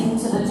getting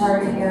into the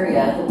target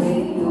area, the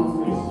way that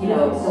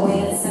the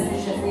way that's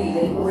sufficient for you,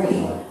 then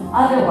great.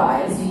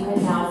 Otherwise, you can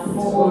now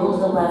fold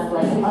the left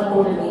leg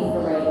underneath the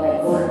right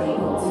leg or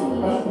ankle to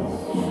knee.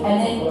 And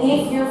then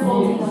if you're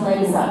folding the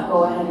legs up,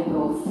 go ahead and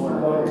go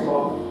forward.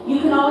 You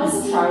can always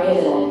try it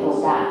and then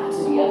go back to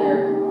the other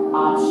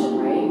option,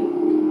 right?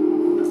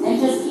 And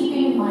just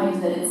keeping in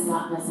mind that it's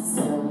not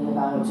necessarily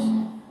about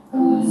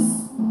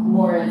who's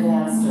more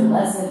advanced or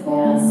less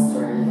advanced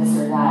or this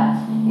or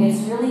that.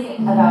 It's really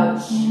about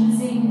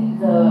choosing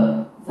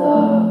the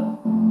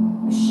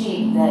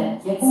shape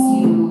that gets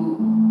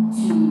you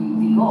to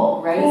the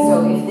goal, right?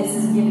 So if this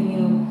is giving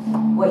you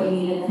what you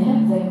need in the hip,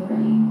 then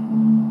great.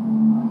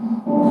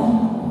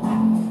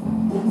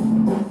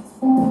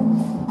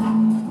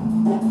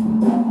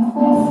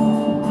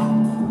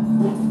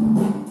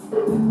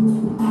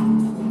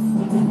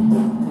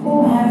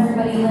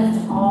 Everybody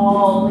lift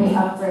all the way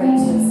upright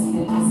to a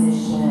seated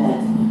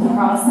position.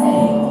 Cross the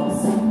ankles.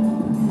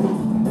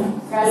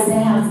 Press the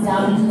hands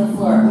down into the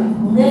floor.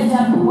 Lift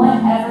up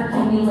whatever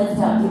can be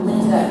lifted up.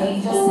 Lift it up.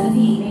 Maybe just the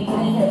feet, maybe the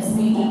hips,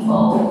 maybe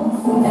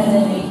both. And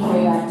then make your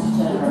way back to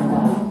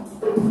chaturanga.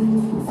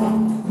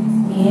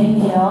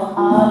 Inhale,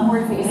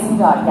 upward facing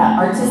dog. Yeah,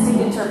 artistic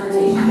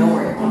interpretation, don't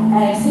worry.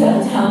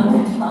 Exhale,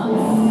 downward dog.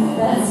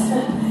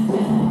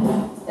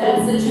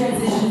 That's the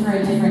transition for a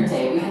different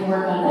day. We can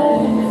work on that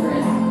in a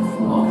different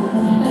moment.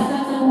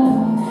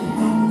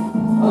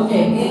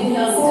 Okay,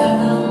 inhale, step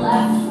the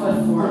left foot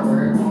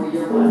forward for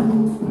your one.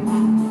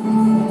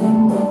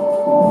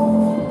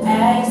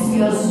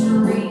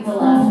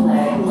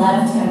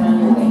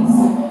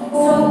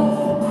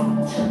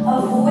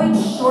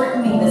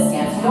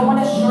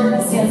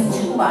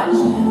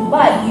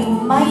 you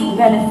might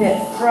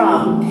benefit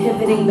from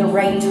pivoting the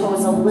right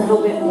toes a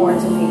little bit more to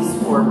face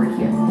forward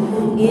here.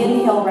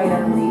 Inhale, right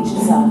arm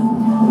reaches up.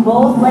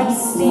 Both legs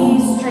stay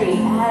straight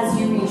as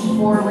you reach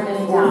forward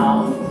and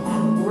down.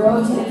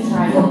 Rotated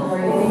triangle,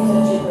 perfect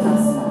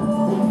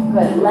Trikonasana.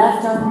 Good,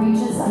 left arm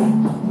reaches up.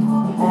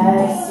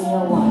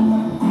 Exhale,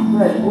 one.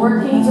 Good,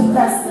 working to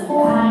press the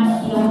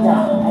back heel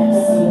down.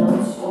 Exhale,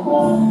 two.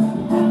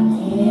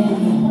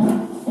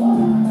 Inhale.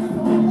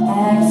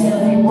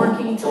 Exhale, you're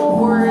working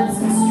towards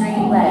the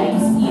straight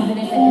legs, even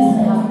if it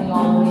isn't happening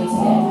all the way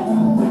today.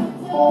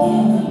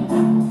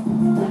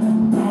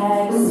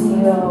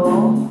 Exhale.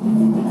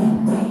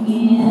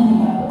 Inhale.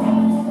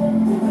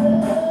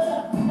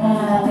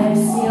 And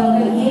exhale.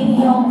 Good.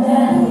 Inhale,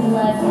 bend the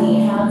left knee,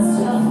 hands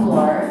to the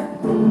floor.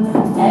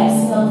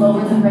 Exhale,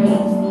 lower the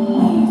right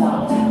knee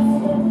down.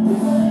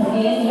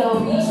 Inhale,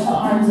 reach the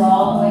arms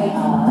all the way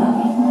up.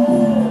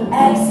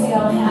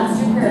 Exhale, hands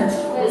to prayer,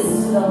 twist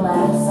to the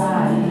left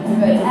side.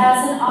 Good. As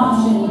an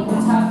option, you can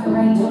tuck the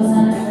right toes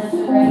under, lift the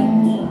right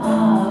knee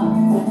up.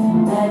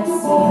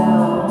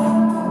 Exhale.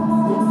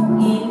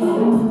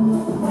 Inhale.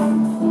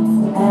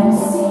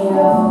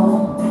 Exhale.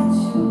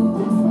 Two.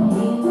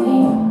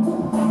 Inhale.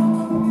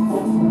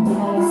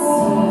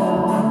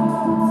 Exhale.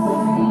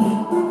 Three.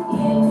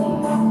 Inhale.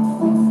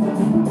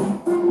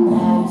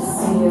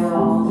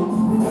 Exhale.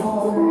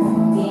 Four.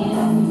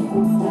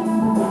 Inhale.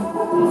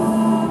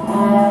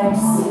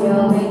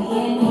 Exhale.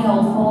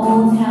 Inhale.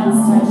 Both hands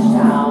touch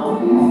down.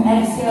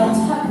 Exhale.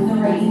 Tuck the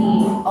right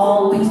knee all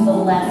the way to the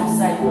left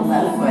side of the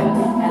left foot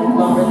and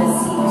lower the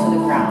seat to the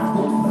ground.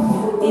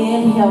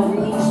 Inhale.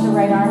 Reach the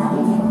right arm up.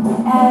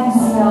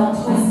 Exhale.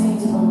 Twisting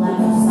to the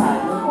left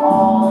side. Look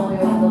all the way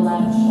over the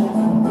left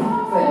shoulder.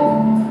 Good.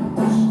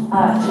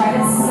 Try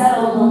to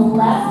settle the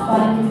left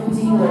buttock in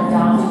particular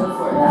down to the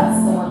floor. That's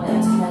the one that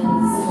tends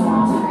to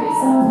want to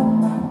raise up.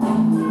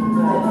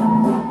 Good.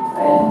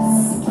 Good.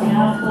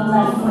 Stamp the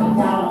left foot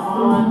down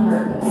on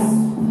purpose.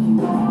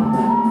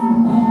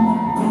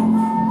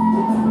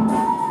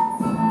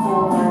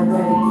 Forward,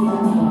 ready,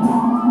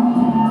 inhale.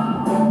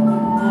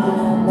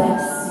 And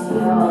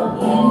exhale.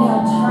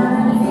 Inhale, turn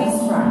to face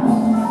front.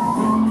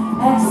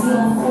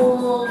 Exhale,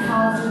 full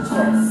counter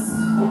twist.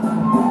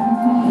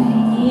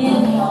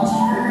 Inhale,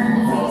 turn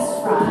to face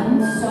front.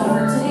 So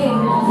for today, we're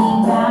going to lean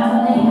back on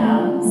the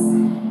hands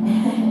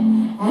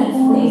and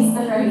place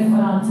the right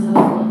foot onto the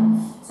floor.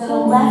 So the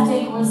left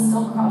ankle is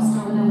still crossed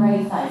over the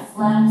right thigh.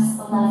 Flex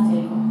the left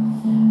ankle.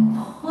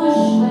 Push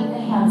with the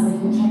hands like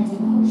you're trying to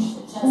push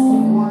the chest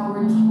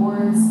forward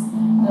towards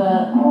the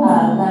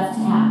left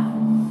calf.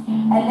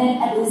 And then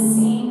at the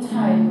same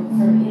time,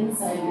 from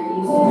inside, you're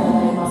using your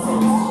leg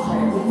muscles to try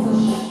to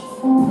push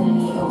the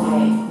knee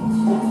away.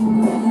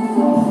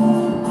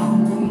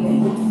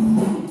 Breathing.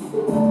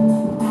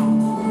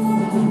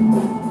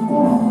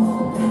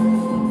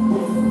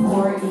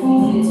 Or if you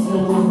need it to be a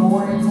little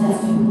more intense,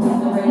 you can put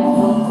the right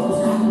heel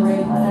closer to the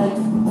right buttock.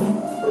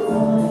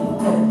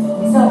 Good.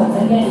 So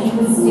again, you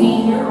could stay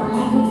here, or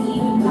you could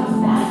even come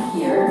back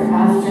here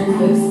after you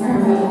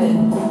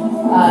experiment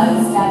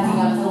with stacking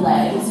up the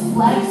legs.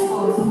 Flex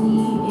both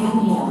feet.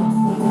 Inhale.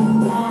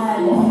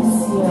 And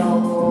exhale.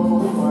 Roll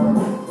forward.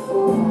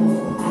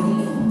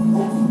 Breathe.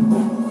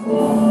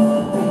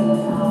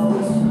 Breathe out.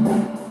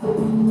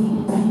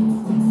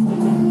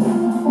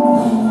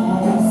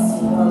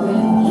 Exhale.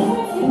 And even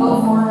if you go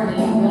forward and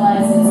you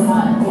realize it's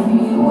not giving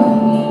you what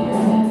you need in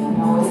your hip, you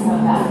can always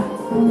come back.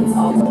 It's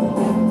always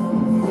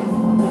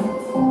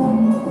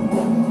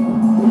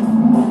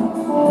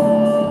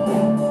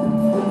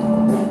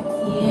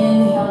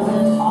inhale,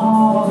 lift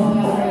all the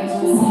way upright to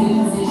a seated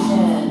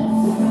position.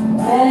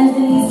 Bend the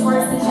knees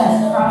towards the chest,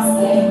 cross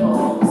the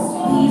ankles.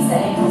 Squeeze the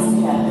ankles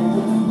together.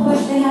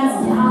 Push the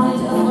hands down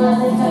into the floor,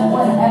 lift up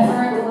whatever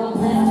it will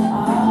lift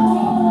up.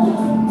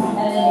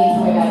 And then make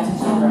your way back to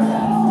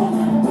chaturanga.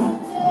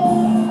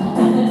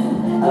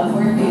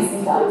 Upward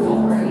facing dog,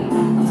 don't worry.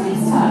 It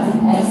takes time.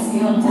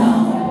 Exhale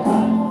down.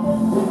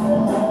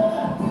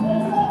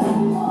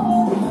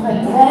 But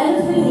bend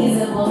the knees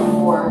and look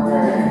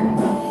forward.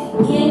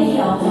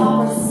 Inhale,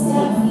 hop or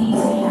step feet to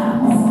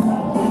hands.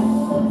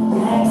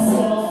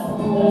 Exhale,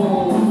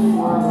 fold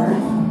forward.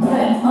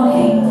 Good.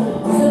 Okay.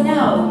 So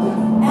now,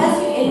 as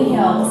you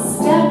inhale,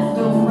 step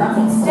the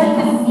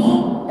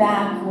feet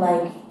back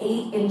like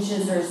 8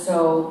 inches or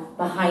so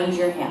behind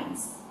your hands.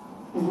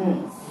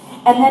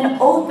 And then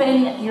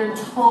open your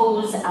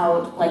toes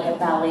out like a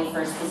ballet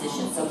first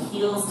position. So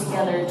heels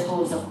together,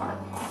 toes apart.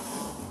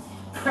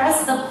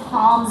 Press the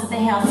palms of the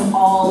hands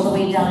all the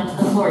way down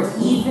into the floor,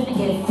 even if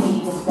you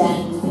need to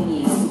bend the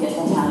knees to get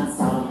the hands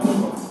down on the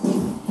floor.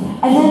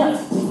 And then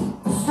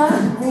start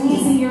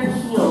raising your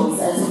heels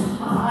as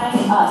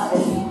high up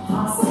as you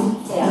possibly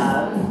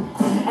can.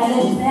 And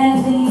then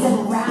bend the knees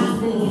and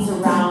wrap the knees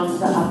around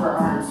the upper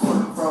arms for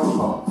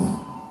crow pose.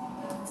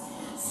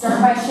 Start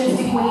by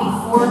shifting weight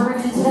forward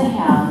into the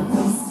hands.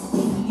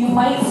 You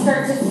might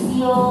start to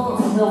feel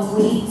the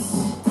weight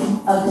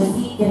of the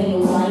feet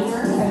getting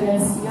lighter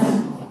against the other.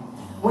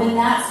 When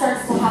that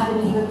starts to happen,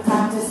 you could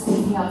practice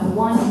picking up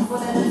one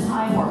foot at a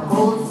time or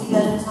both feet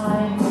at a time.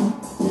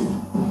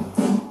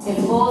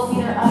 If both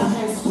feet are up,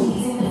 try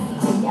squeezing the feet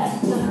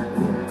together.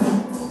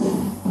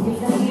 If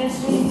the feet are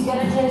squeezing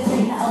together, try to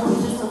straighten the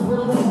elbows just a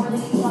little bit more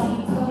than you thought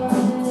you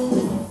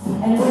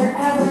could. And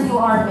wherever you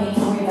are, make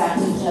your way back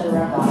to each other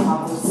on dog.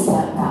 Hopper,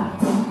 step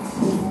back.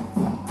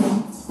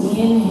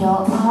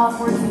 Inhale,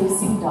 upward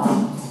facing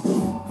dog.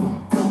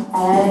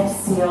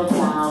 Exhale,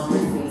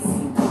 downward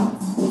facing dog.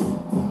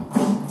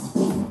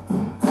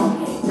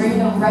 Okay, bring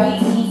the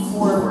right knee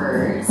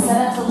forward. Set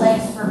up the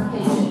legs for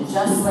pigeon,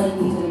 just like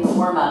we did in the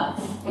warm-up.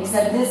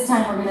 Except this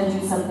time we're going to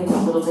do something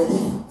a little bit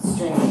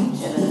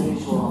strange and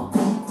unusual.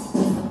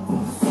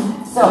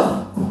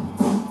 So,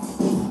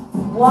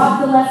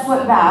 walk the left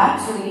foot back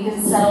so that you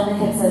can settle the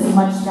hips as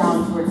much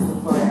down towards the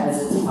floor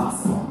as is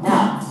possible.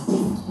 Now,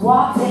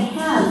 walk the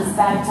hands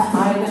back to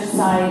either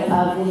side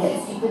of the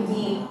hips. You could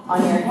be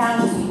on your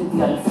hands, you could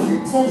be on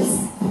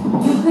fingertips.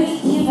 You could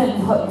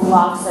even put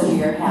blocks under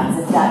your hands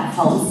if that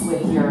helps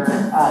with your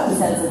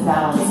sense of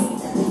balancing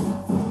here.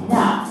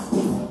 Now,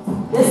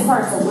 this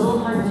part's a little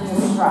hard to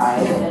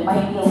describe, and it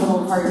might be a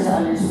little hard to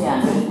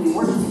understand, but if we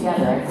work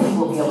together, I think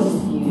we'll be able to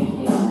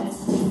communicate on it.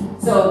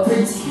 So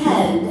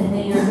pretend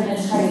that you're going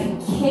to try to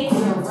kick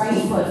your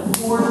right foot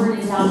forward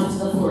and down into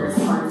the floor as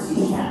hard as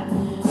you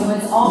can. So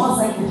it's almost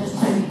like you're just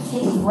trying to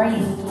kick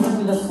right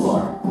through the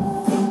floor.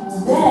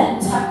 Then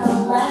tuck the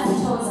left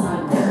toes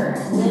under,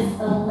 lift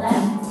the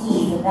left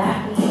knee, the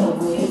back knee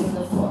away from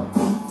the floor.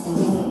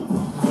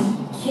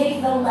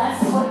 Kick the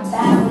left foot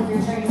back like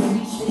you're trying to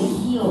reach the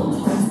heel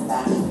towards the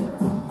back of the room.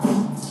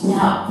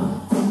 Now,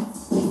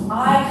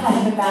 I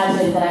kind of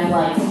imagine that I'm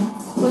like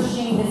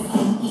pushing the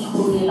feet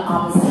equally in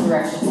opposite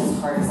directions as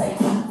hard as I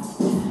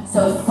can.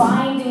 So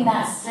finding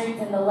that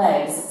strength in the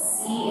legs,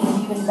 see if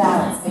you can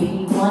balance.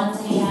 Maybe one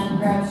hand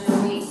grabs your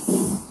waist,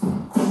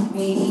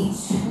 maybe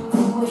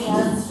two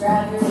hands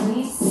grab your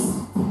waist.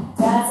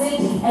 That's it.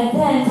 And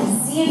then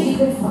see if you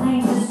can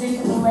find the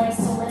strength of the legs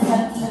to lift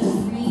up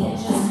even 3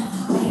 inches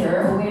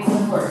higher away from the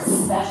floor,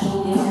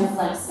 especially if you're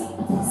flexing.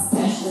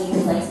 Especially if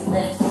you're flexing.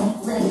 Lift,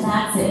 lift, lift.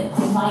 That's it.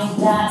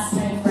 Find that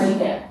strength right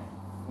there.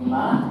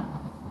 Rima?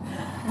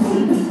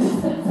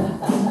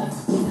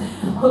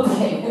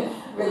 Okay.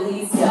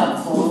 Release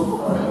down. Fold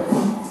forward.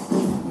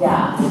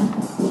 Yeah.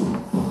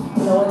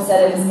 No one said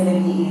it was going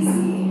to be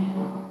easy.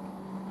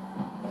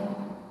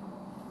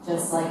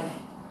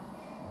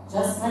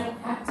 Just like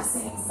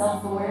practicing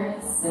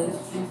self-awareness and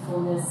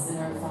truthfulness in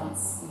our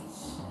thoughts, speech,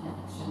 and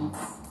actions.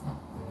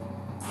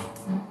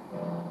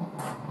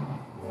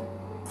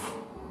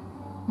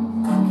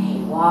 Okay,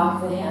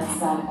 walk the hands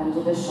back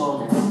under the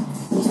shoulders.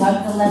 Tuck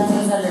the left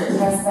toes under,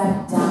 press back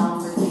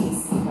downward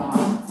facing dog.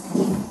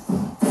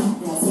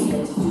 Yes, we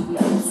get to do the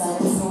other side.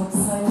 I'm so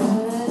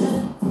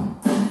excited.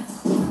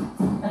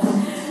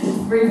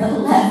 Bring the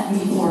left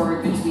knee forward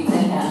between the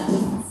hands.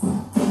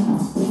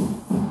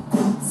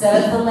 Set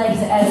up the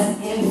legs as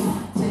if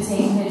to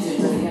take pigeon,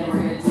 but again,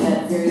 we're going to do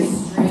that very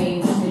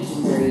strange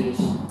pigeon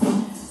variation.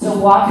 So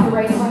walk the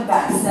right foot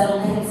back, settle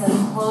the hips as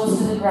close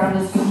to the ground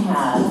as you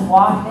can.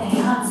 Walk the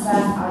hands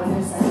back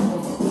either side of the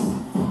hips.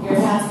 Your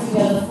hands can be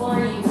on the floor,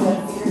 you can be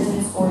on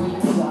fingertips, or you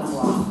can be on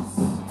blocks.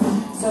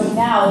 So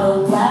now the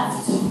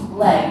left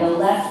leg, the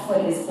left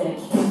foot is going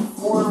to kick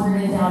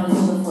forward and down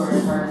into the floor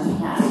as hard as you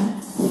can.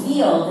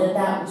 Feel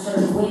that sort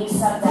of wakes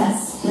up that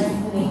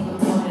strengthening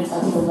component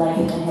of the leg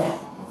and the hip.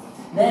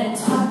 Then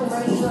tuck the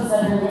right toes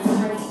under, lift the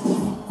right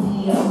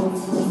knee away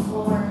from the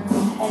floor.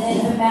 And then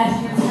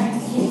imagine you're trying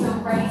to kick the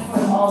right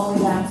foot all the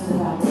way back to the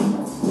back of the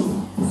foot.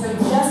 So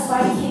just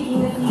by kicking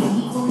the feet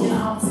equally in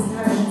opposite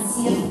directions,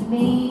 see if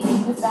maybe you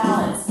could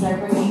balance. Try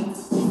bringing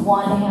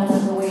one hand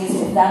on the waist.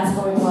 If that's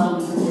going well,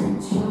 you can bring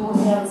 2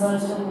 hands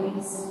onto the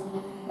waist.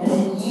 And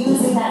then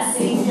using that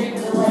same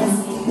strength of the legs,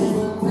 see if you can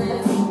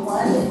lift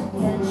 1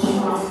 inch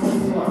off the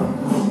floor.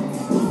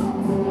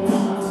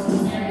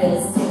 There it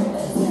is.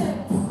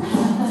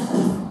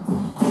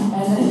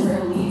 And then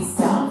release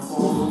down,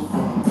 fold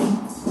forward.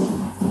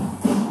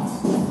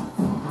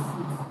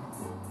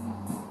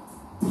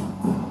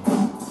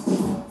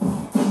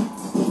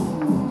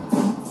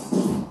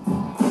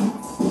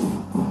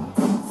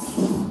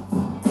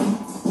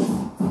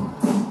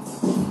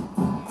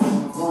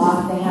 Walk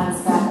the hands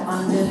back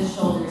under the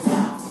shoulders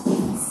now.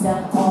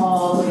 Step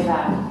all the way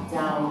back,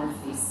 downward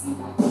facing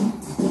dog.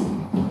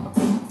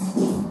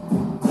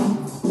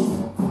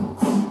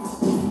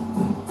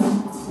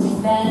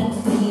 Bend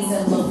the knees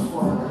and look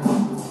forward.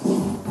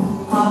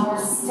 Hop or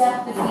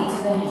step the feet to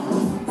the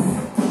hands.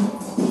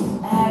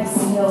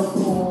 Exhale,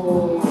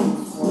 fold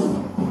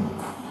forward.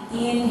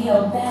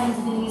 Inhale, bend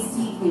the knees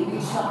deeply.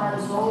 Reach the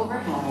arms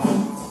overhead.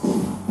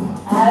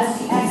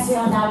 As you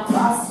exhale, now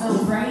cross the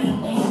right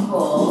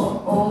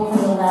ankle over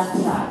the left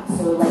thigh.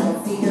 So like a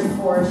figure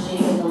 4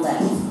 shape in the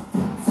left.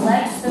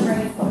 Flex the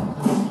right foot.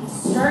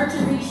 Start to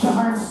reach the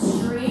arms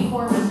straight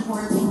forward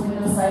towards the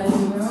window side of the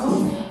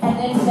room. And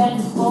then bend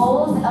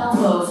both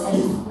elbows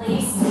and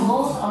place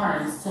both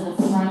arms to the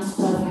front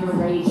of your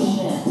right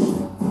shin.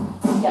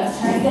 Yeah,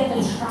 try to get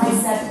the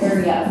tricep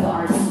area of the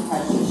arms to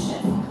touch the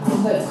shin.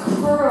 But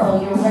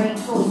curl your right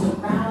toes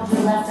around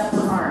your left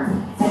upper arm.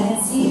 And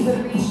then see if you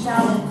could reach down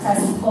down and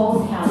press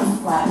both hands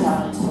flat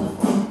down into the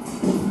floor.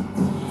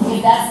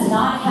 If that's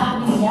not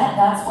happening yet,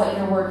 that's what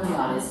you're working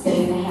on, is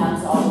getting the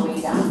hands all the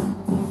way down.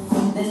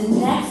 The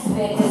next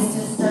bit is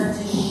to start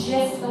to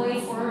shift the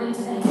weight forward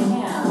into the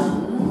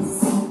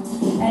hands.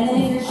 And then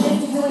if you're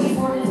shifting the weight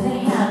forward into the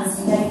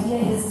hands, the idea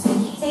is to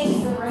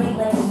kick the right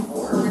leg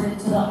forward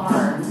into the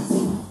arms.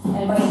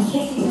 And by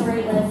kicking the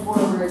right leg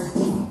forward,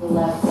 the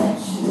left leg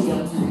should be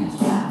able to reach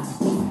back.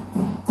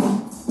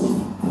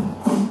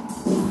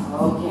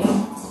 Okay.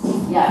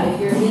 Yeah, if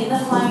you're in the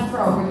flying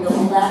crow, bring the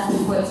left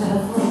foot to the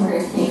floor where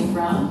it came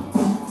from.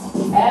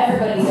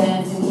 Everybody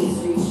bend the knees,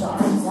 reach the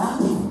arms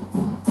up.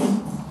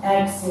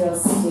 Exhale,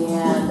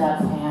 stand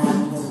up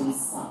and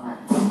release the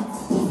arms.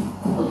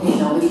 Okay,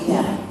 nobody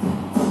panic.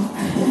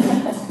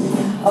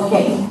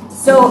 Okay,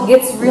 so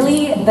it's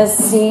really the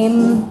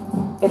same,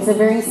 it's a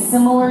very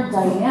similar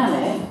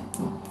dynamic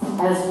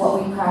as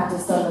what we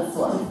practiced on the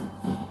floor.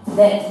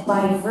 That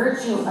by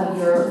virtue of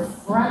your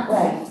front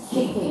leg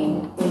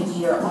kicking into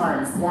your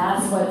arms,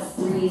 that's what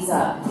frees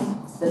up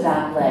the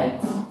back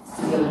leg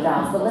to be able to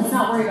balance. But let's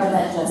not worry about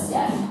that just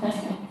yet.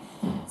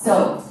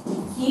 So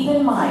keep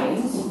in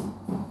mind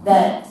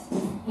that,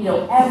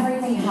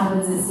 everything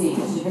happens in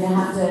stages. You're going to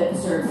have to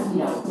sort of,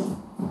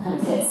 kind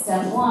of get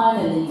step one,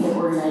 and then you get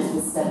organized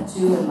with step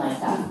two, and like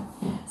that.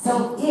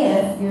 So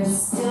if you're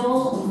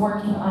still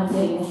working on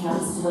getting the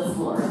hands to the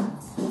floor,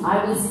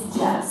 I would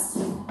suggest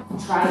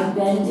try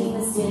bending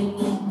the standing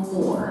knee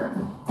more.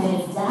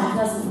 And if that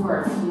doesn't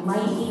work, you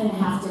might even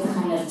have to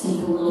kind of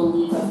take a little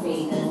leap of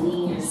faith and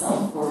lean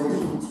yourself forward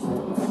into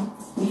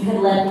it. You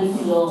can let the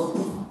heel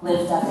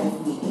lift up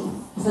if needed.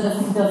 So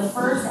the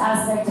first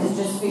aspect is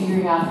just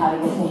figuring out how to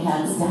get the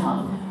hands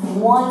down.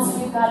 Once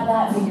you've got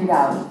that figured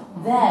out,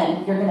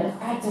 then you're going to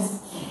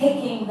practice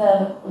kicking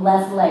the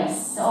left leg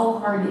so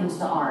hard into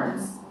the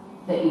arms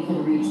that you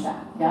can reach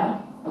that.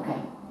 Yeah? Okay.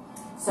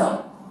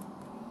 So,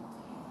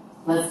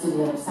 let's do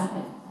the other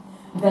side.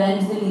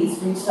 Bend the knees,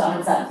 reach the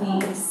arms up.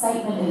 The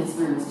excitement in this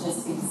room is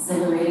just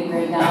exhilarating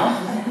right now.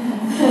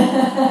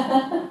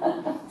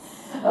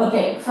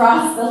 Okay,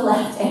 cross the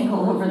left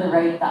ankle over the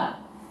right thigh.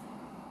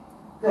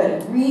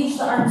 Good. Reach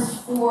the arms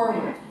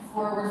forward,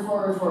 forward,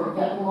 forward, forward.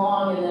 Get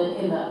long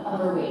in the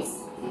upper waist.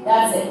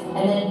 That's it.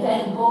 And then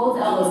bend both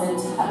elbows and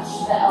touch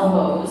the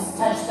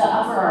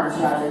upper arms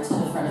rather, to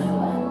the front of the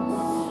leg.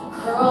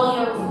 Curl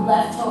your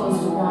left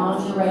toes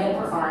around your right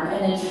upper arm, and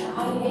then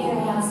try to get your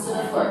hands to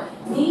the floor.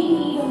 Maybe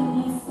even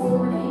lean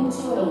forward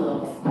into it a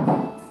little bit.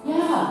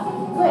 Yeah,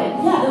 good.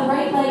 Yeah, the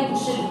right leg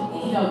should,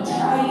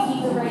 try to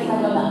keep the right leg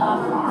on the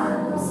upper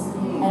arms,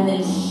 and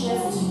then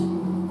shift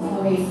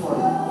the weight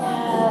forward.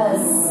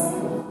 Yes.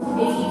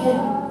 If you can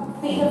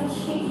think of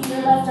kicking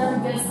your left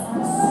arm against the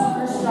arm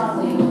super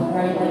strongly, the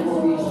right leg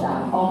will reach that,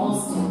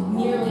 almost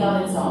nearly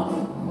on its own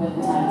when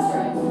the time is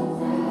right.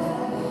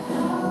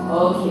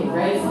 Okay,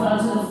 right foot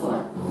onto the floor.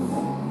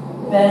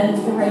 Bend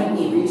the right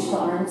knee, reach the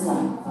arms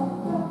up.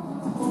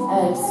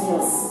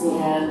 Exhale,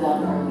 stand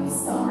up and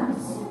release the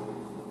arms.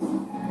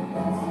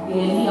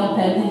 Inhale,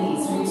 bend the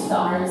knees, reach the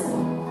arms up.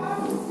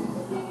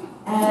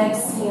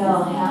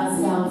 Exhale,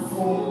 hands down,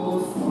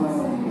 fold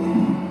forward.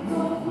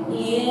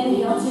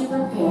 Inhale to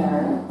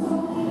prepare.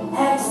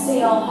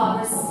 Exhale,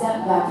 hover, step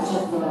back,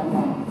 gently let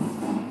go.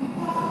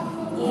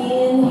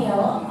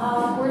 Inhale,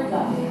 upward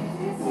dog.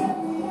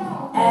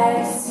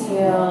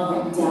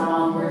 Exhale,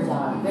 downward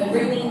dog. Good,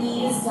 bring the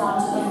knees down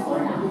to the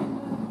floor now.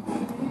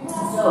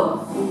 So,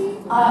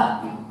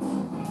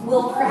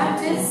 we'll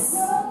practice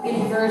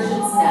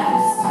inversions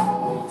next.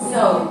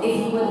 So, if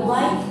you would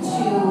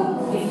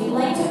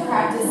like to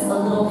practice a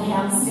little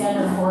handstand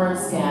or forearm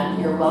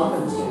stand, you're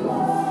welcome to.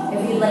 If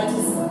you'd like to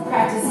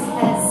practice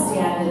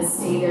headstand and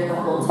stay there the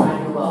whole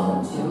time, you're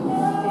welcome to.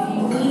 If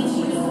you need to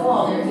use the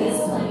wall, there is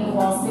plenty of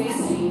wall space,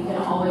 so you can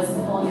always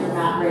pull your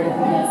mat right up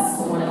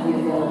against one of the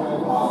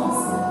available walls.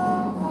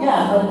 Yeah,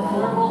 the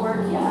pillar will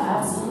work, yeah,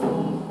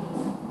 absolutely.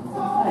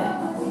 Good.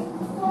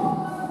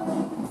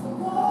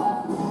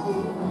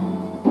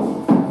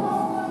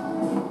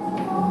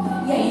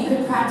 Yeah, you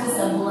could practice a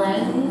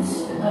blend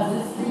of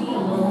the three, a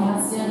little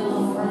handstand, a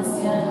little forearm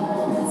stand, a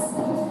little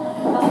headstand.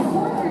 Of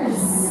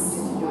course.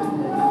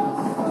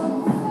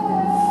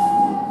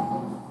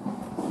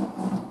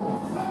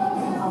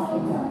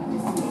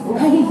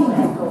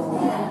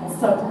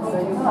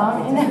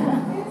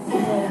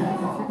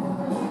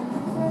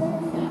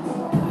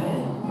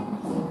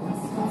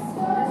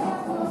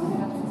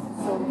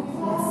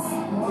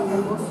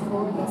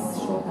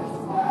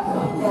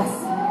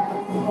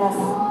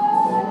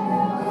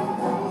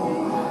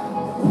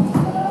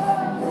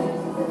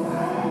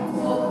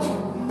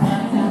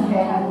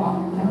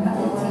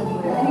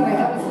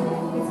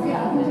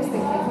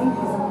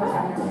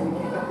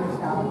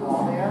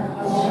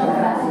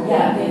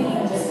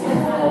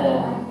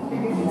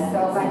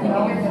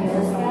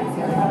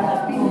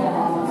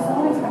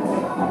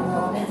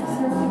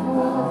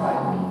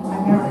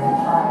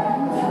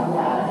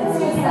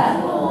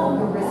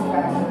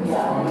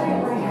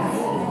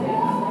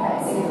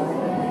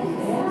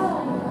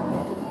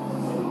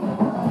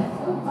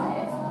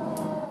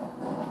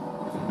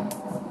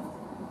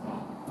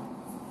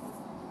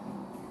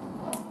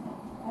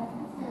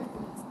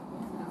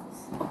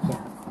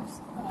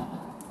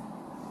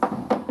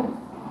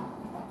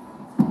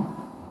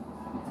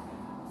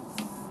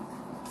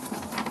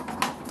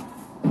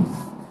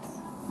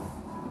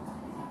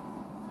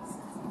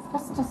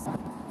 Just.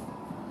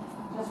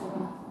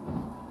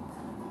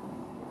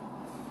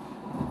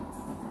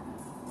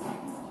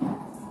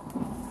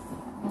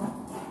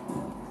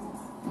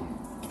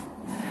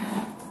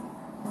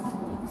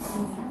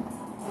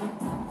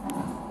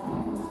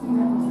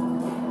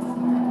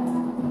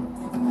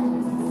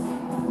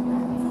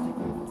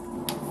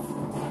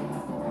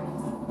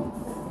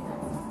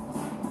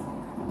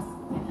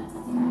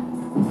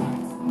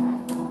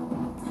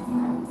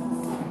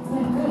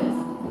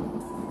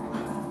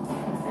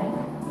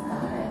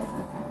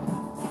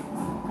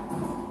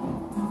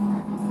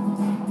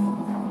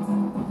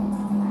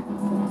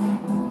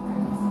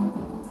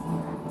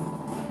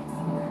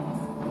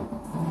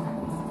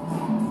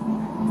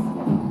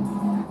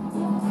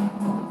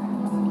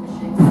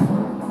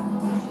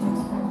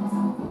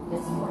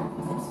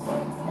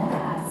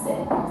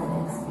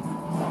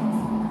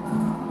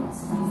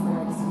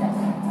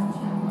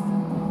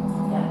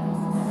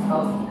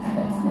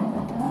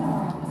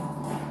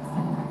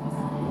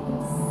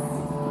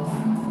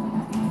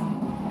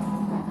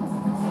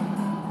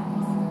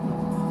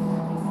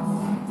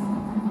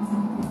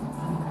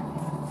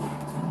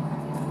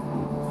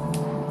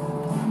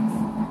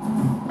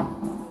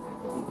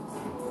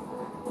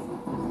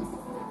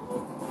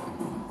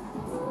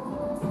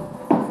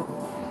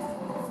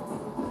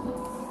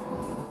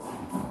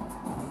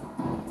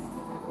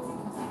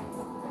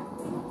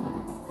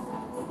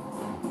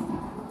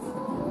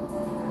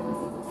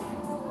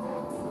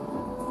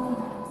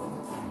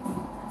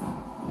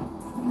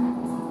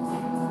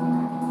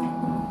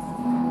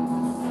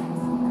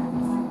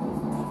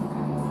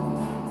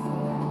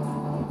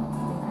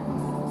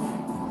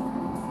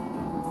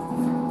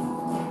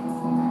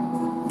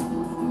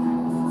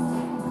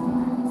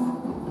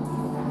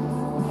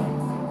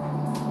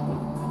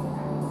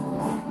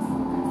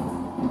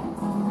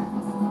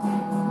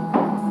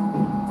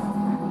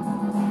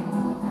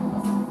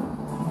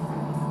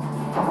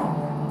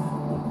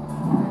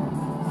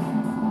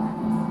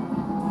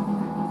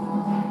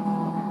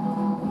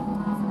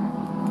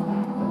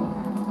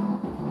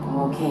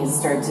 Okay,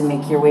 start to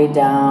make your way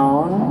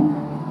down.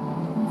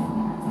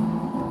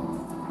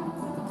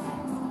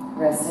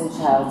 Rest in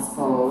child's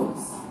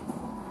pose.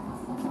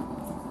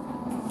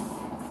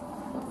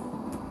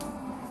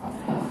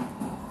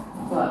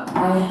 Well,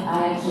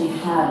 I actually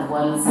had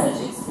one such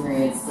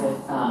experience with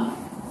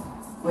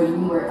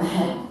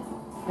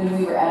when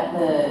we were at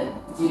the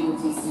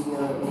Djibouti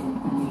studio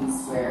in Union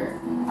Square.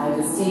 I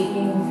was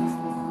taking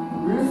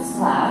Ruth's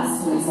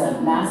class, who is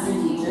a master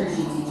teacher.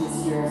 She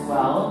teaches here as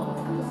well.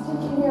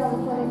 Teaching here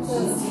on the 23rd.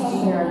 She's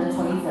teaching here on the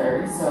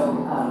 23rd, so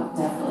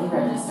definitely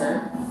register.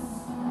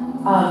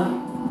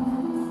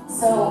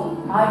 So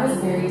I was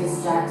very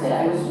distracted.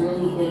 I was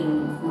really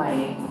in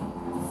my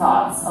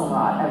thoughts a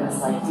lot. I was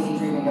like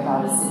daydreaming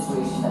about a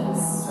situation that was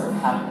sort of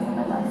happening in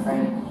my life,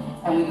 right?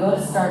 And we go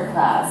to start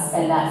class,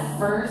 and that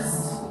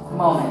first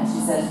moment, she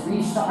says,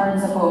 reach the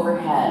arms up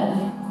overhead.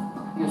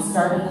 You'll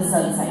start with the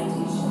sun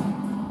salutation.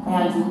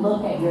 And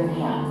look at your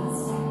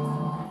hands.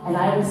 And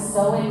I was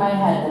so in my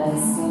head that I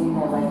was standing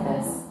there like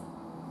this,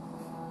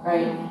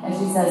 right? And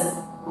she says,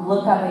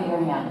 look up at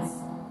your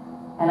hands.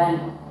 And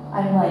I'm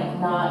like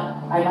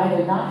I'm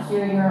either not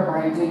hearing her or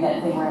I'm doing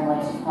that thing where I'm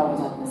like, she's probably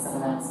talking to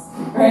someone else,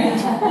 right?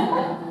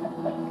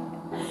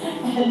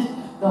 And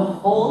the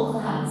whole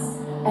class,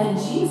 and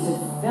she used to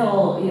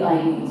fill,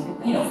 like,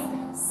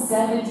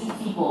 70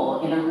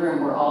 people in a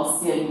room were all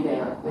standing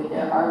there with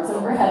their arms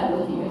overhead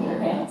looking at their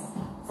hands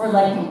for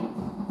like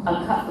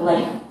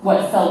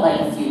what felt like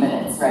a few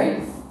minutes,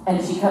 right?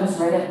 And she comes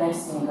right up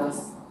next to me and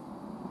goes,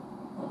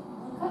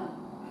 look up.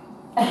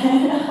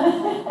 And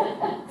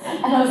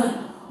I was like,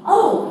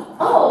 oh.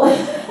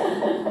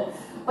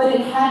 But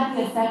it had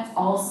the effect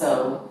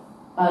also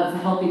of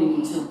helping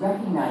me to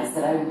recognize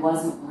that I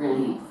wasn't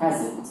really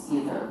present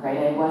either, right?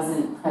 I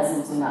wasn't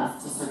present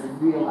enough to sort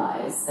of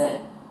realize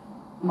that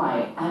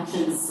my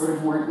actions sort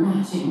of weren't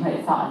matching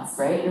my thoughts,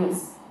 right? It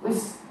was.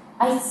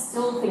 I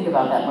still think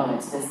about that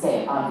moment to this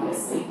day,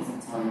 obviously, because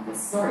I'm telling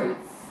this story.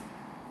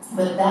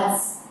 But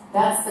that's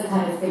the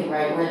kind of thing,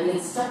 right, where the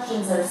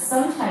instructions are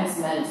sometimes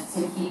meant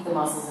to keep the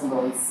muscles and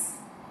bones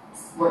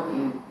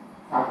working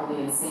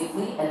properly and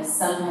safely, and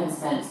sometimes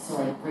meant to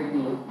like bring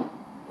you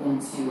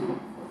into the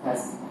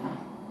present moment.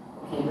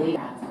 Okay,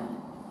 later.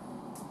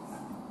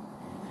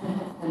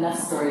 Enough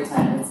story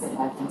time. Let's get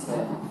back into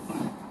it.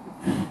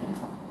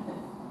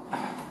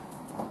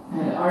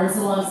 And arms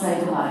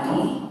alongside the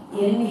body.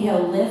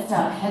 Inhale, lift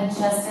up head,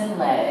 chest, and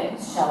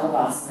legs.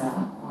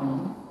 Shalabhasana.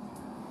 1,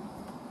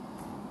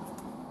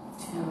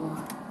 2,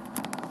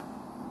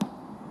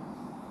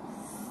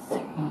 3,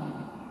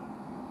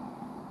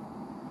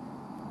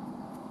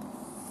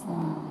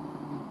 4.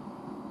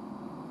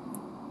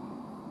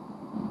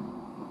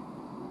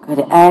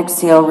 Good.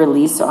 Exhale,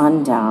 release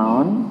on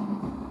down.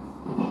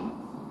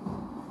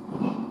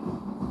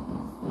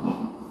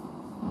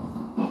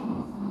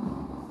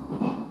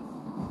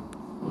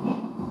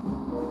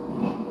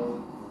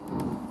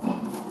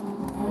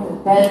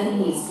 Bend the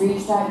knees,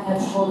 reach back,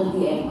 touch hold of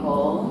the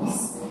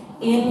ankles.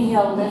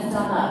 Inhale, lift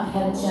on up,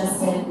 head,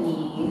 chest, and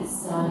knees,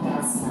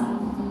 Dandasana.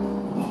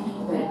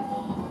 Good.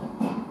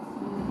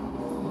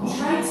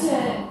 Try to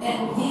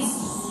at least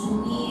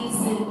squeeze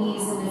the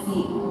knees and the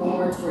feet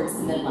more towards the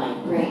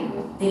midline. Great.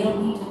 They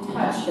don't need to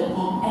touch, but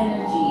the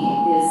energy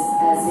is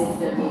as if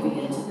they're moving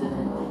into the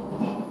midline.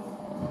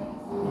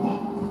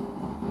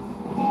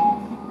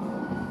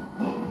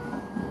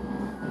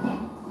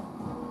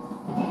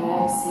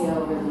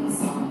 Exhale,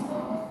 release on top.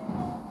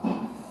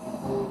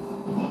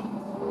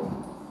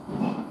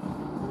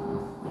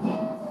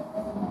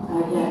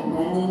 Again,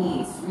 bend the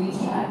knees, reach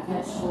back,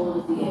 catch hold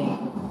of the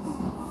ankle.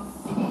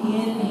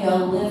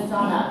 Inhale, lift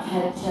on up,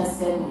 head,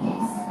 chest, and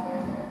knees.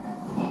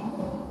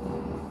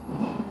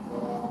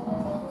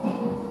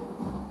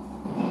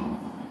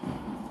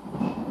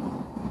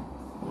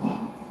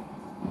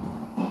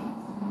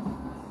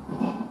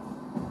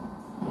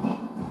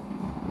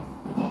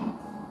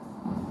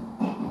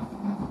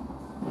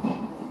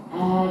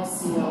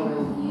 Exhale,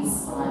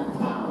 release on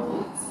down.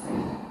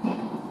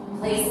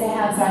 Place the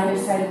hands either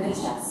side of the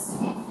chest.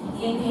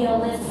 Inhale,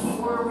 lift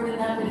forward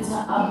and up into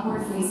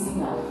upward facing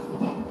dog.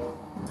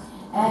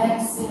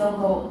 Exhale,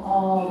 go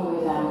all the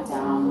way back,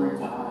 downward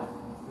dog.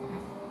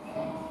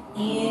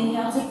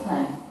 Inhale to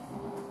plank.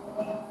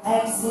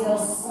 Exhale,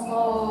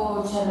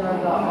 slow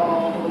chaturanga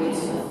all the way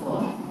to the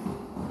floor.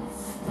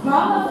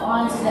 Prop up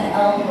onto the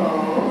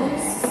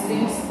elbows,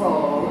 sphinx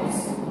pose.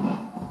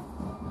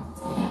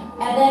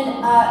 And then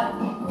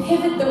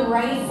pivot the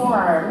right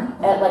forearm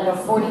at like a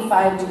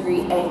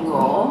 45-degree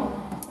angle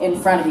in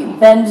front of you.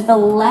 Bend the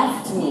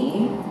left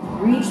knee.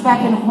 Reach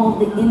back and hold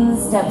the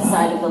instep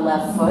side of the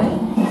left foot.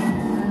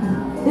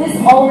 This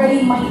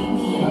already might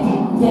be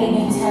getting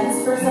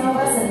intense for some of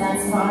us, and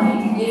that's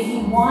fine. If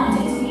you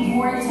want it to be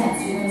more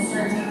intense, you're going to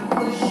start to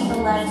push the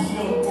left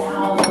heel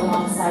down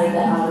alongside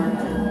the outer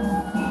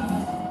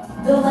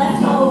hip. The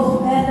left elbow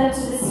will bend up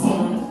to the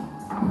ceiling.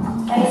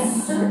 At a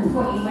certain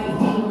point, you might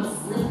be able to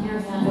flip your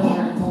hand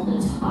over and hold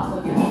the top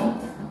of your foot.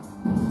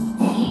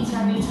 Keep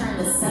trying to turn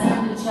the center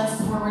of the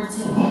chest forward,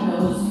 tip the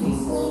nose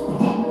faces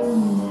forward.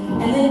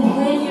 And then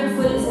when your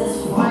foot is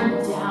as far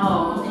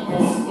down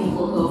as it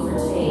will go for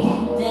today,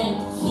 then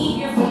keep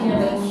your foot there,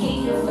 but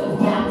kick your foot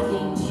back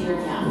into your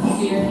hand.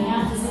 So your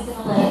hand isn't going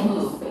to let it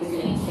move, but you're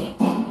going to kick.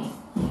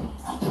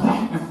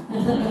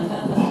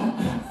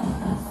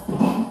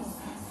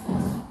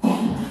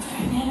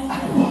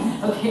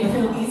 Okay,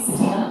 release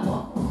down.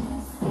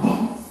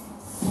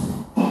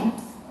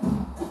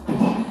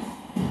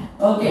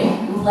 Okay,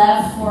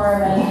 left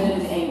forearm at a bit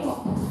of an angle.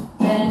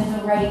 Bend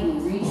the right knee,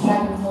 reach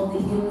back and hold the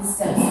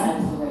instep side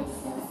of the right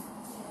foot.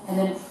 And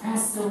then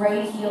press the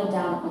right heel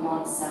down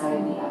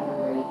alongside the other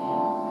right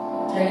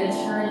hand. Try to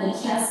turn the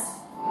chest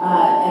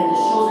and the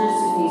shoulders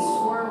to face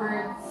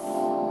forward.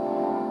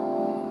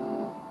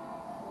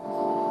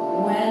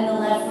 When the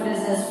left foot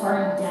is as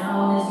far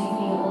down as you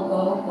think it will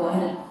go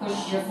ahead and push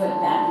your foot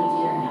back into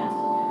your hand.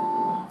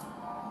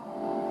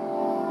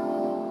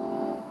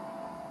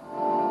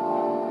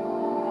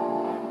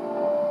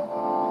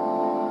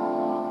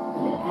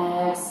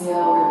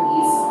 Exhale,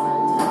 release on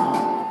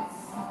down.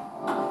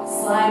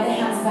 Slide the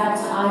hands back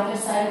to either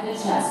side of the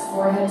chest,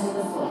 forehead to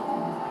the floor.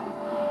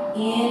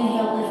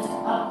 Inhale, lift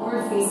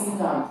upward facing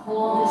dog.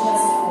 Pull the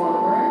chest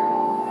forward.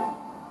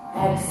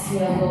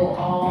 Exhale, go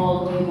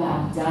all the way back,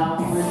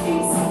 downward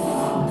facing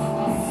dog.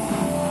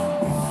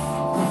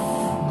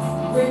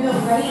 Bring the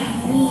right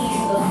knee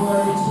to the floor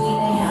between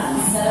the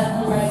hands. Set up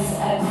the legs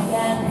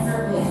again for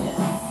pigeon.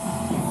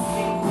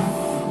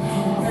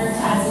 Third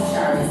time's a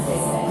charm, as they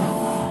say.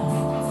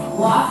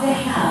 Walk the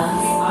hands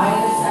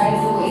either side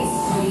of the waist,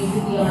 so you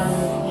could be on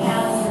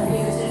hands or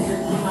fingertips or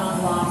keep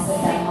blocks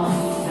that help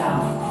you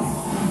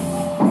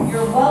balance.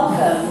 You're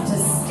welcome to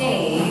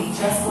stay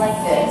just like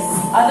this.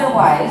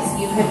 Otherwise,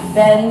 you could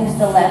bend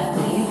the left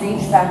knee,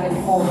 reach back and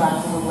hold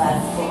on to the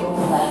left foot with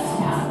the left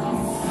hand.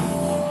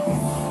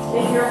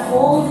 If you're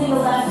holding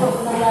the left foot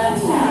with the left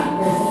hand,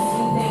 there's a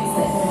few things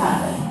that could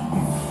happen.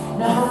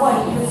 Number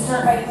one, you could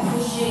start by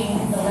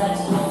pushing the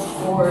left heel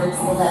towards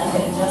the left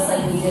hip, just like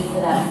we did for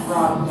that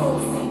frog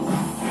pose thing.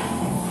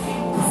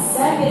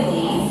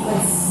 Secondly, you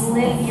could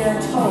slip your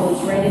toes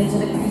right into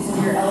the crease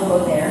of your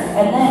elbow there.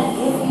 And then,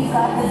 if you've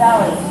got the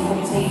balance, you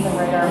can take the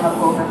right arm up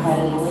overhead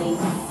and link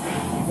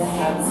the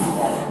hands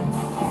together.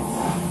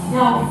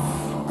 Now,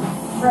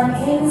 from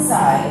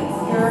inside,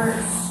 you're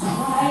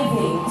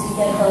striving to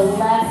get the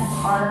left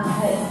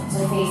armpit to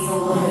face a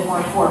little bit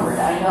more forward.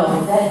 I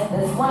know that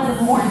is one of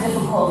the more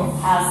difficult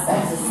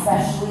aspects,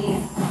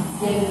 especially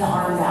given the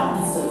arm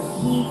balance. So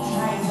keep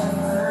trying to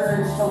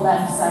urge the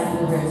left side of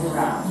the ribs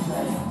around.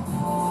 Good.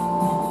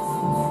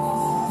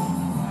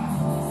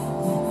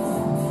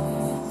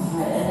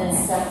 Right, and then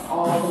step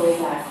all the way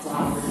back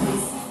downward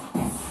facing.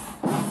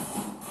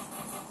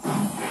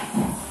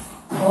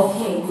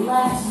 Okay,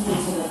 left knee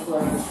to the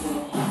floor between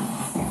the hands.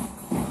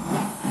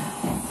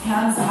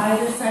 Hands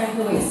either side of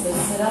the waist, so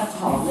sit up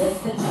tall,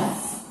 lift the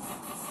chest.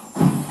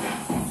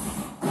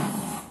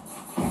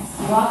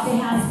 Walk the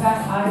hands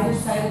back either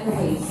side of the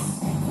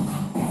waist.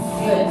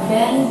 Good,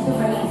 bend the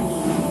right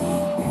knee.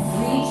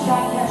 Reach try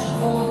to catch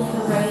hold of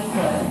the right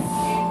foot.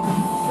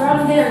 From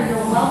there,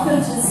 you're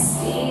welcome to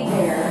stay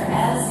there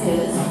as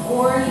is,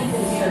 or you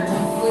can start to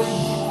push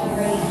the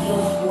right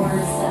heel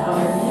towards the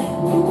outer hip.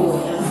 Ooh,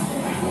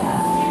 yeah.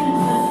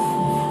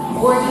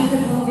 Or you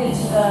could move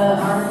into the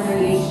arm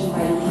variation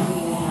by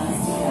leaving the hands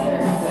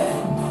together. Good.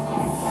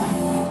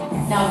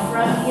 Now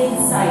from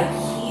inside,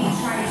 keep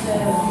trying to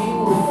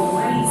move the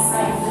right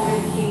side of the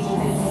rib cage a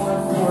bit more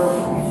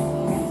forward.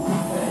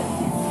 Good. Good.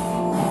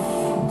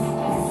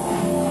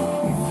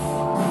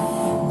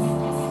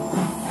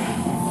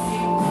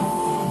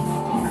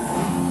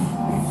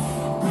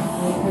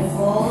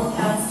 Full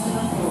counts to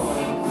the floor.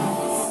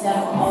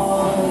 Step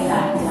all the way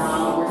back,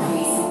 downward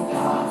facing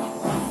dog.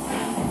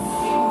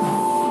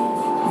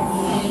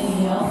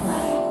 Inhale,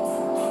 plank.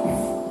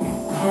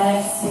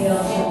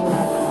 Exhale,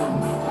 chaturanga.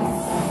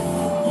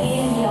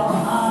 Inhale,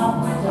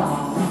 upward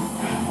dog.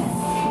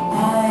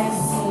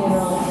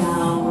 Exhale,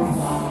 downward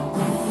dog.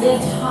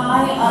 Lift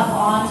high up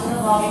onto the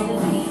balls of the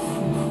feet.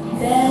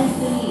 Bend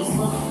the knees,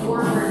 look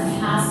forward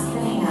past the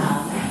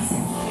hands.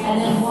 And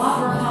then walk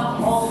or hop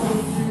all the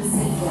way through to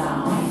sit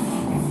down.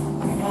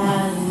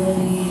 And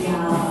lay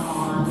down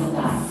on the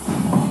back.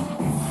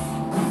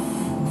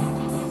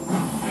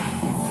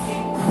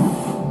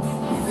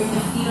 Bring the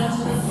feet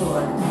onto the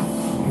floor.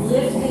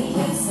 Lift the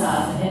hips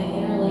up and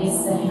interlace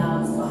the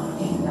hands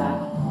behind back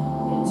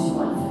into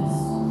one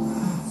fist.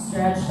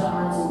 Stretch the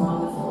arms along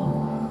the floor.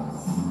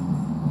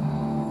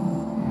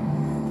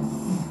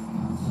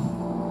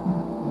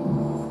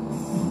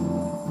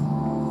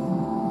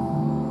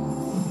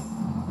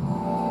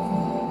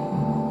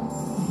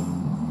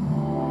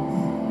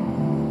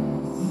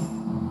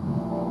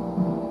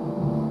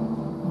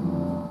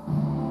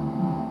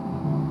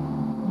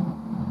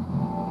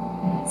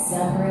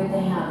 Separate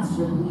the hands,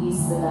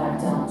 release the back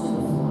down to the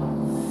floor.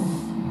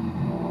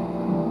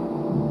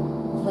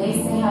 Place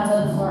the hands on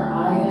the floor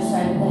either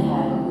side of the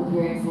head,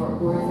 preparing for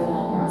Urdhva.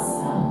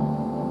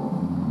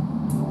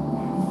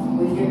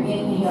 With your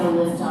inhale,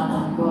 lift on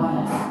up. Go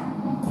ahead.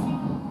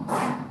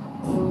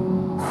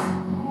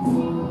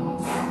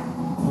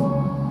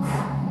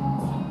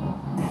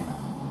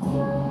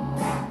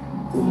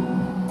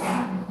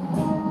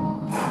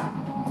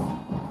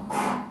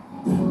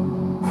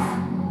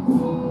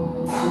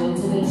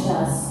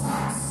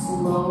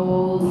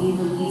 Slowly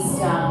release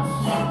down.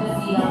 Keep the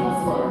feet on the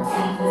floor.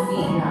 Keep the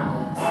feet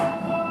grounded.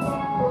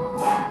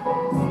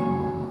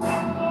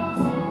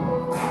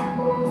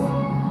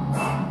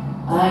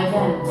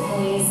 Again,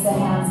 place the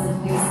hands and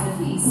place the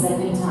feet.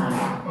 Second time.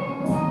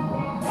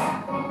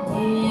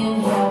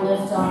 Inhale,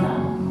 lift on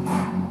up.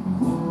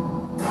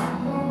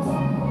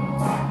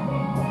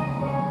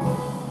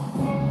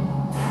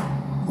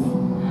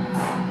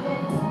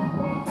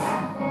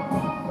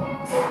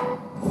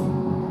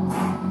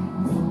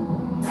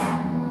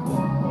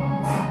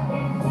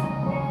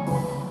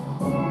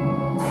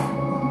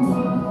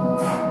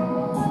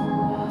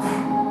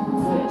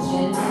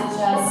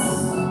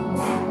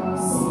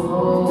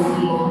 Slowly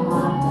come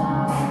on down.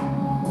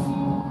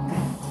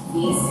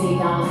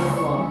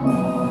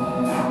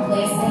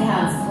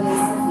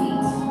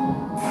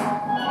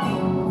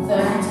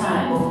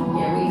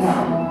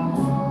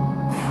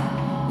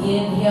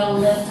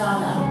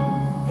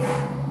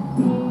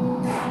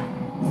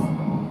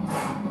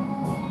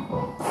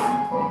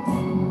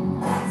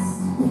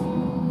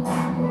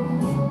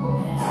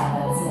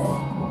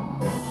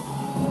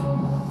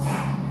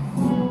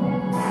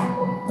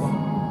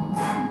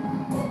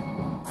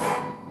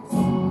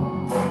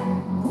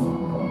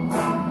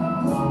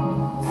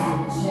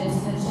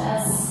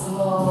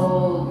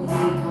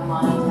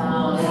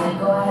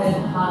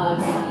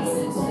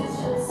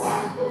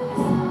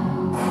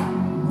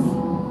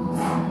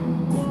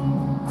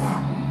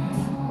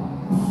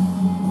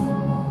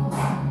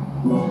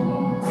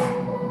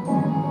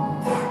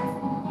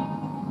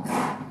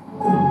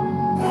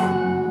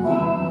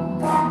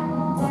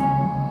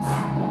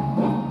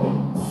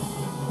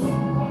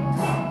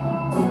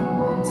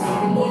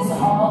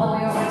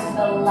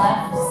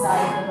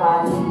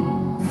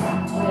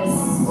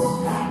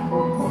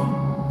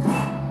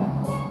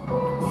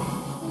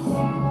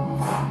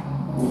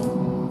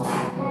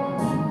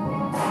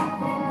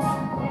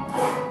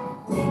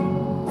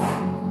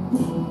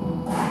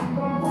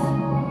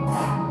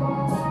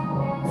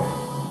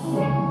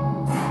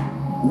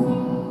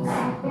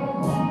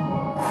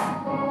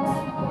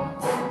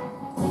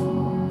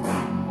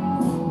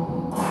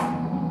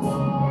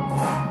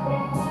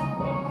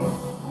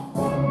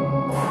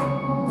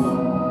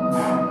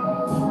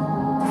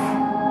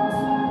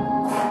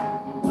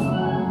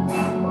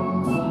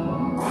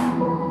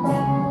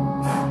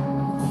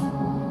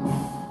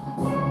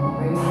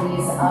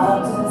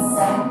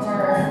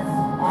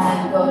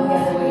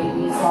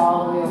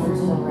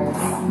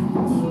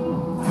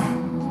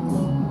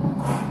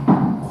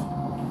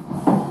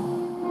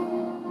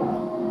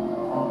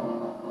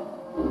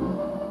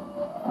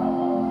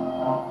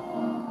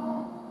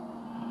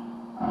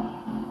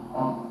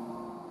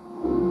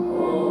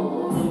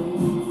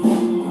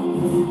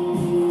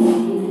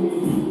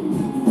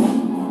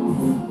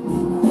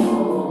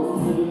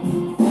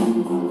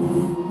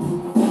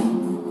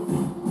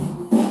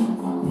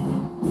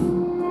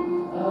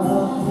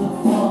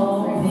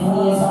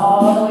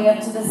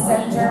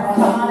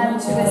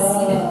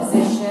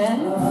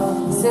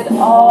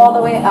 all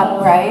the way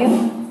upright.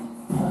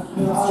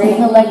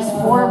 Straighten the legs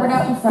forward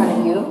out in front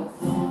of you.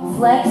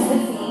 Flex the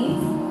feet.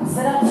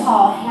 Sit up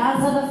tall.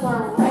 Hands on the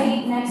floor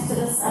right next to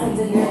the sides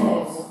of your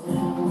hips.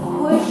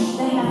 Push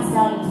the hands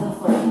down into the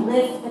floor.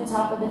 Lift the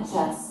top of the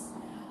chest.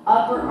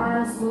 Upper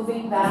arms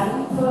moving back.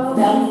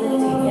 Belly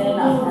lifting in and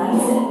up.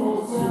 That's it.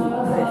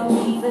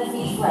 Good. Keep the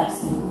feet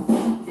flexed.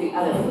 The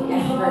other way.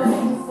 Yeah,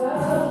 perfect.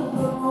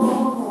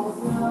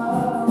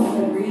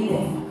 Good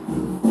breathing.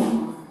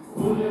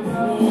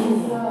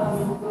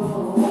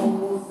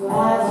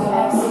 As you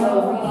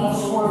exhale,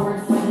 reach forward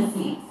for the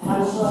feet.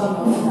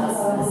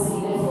 Paschimottanasana,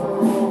 seated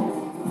forward.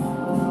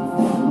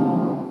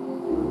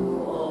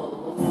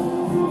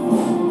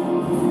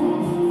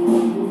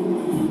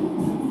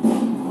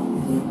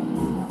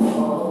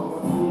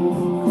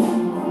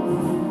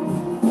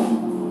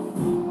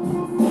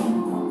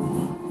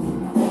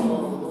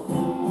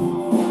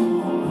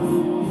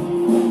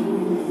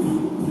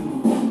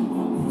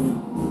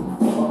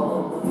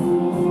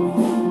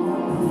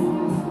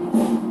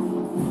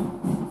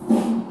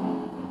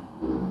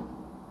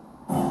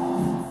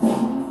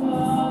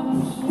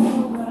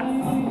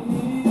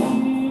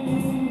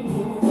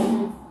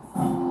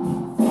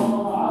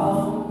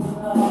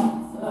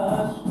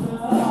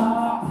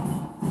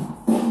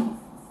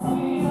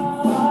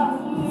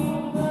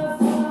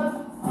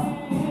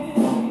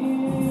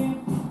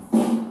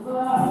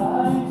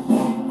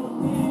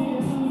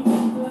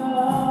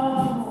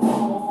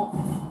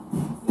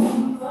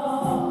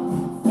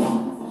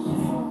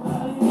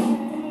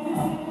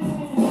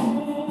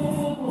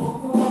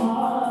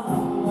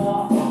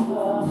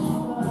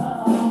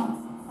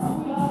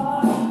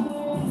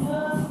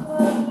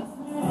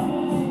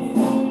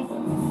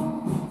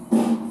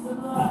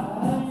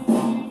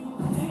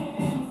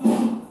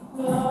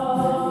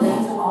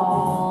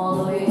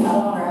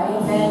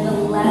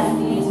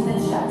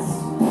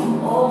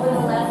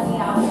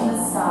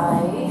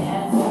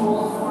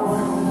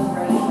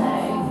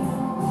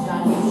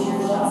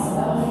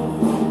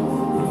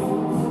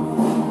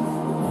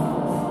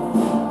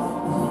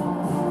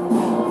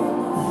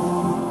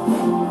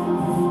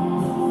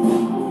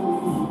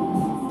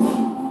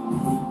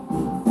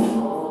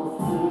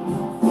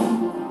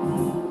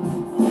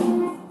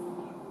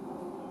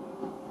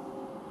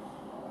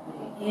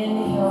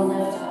 Inhale,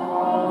 lift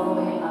all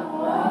the way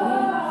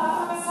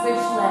upright.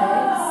 Switch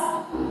legs.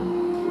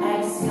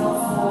 Exhale,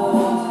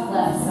 fold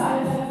left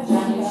side.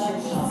 Janu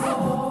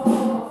Shirshasana.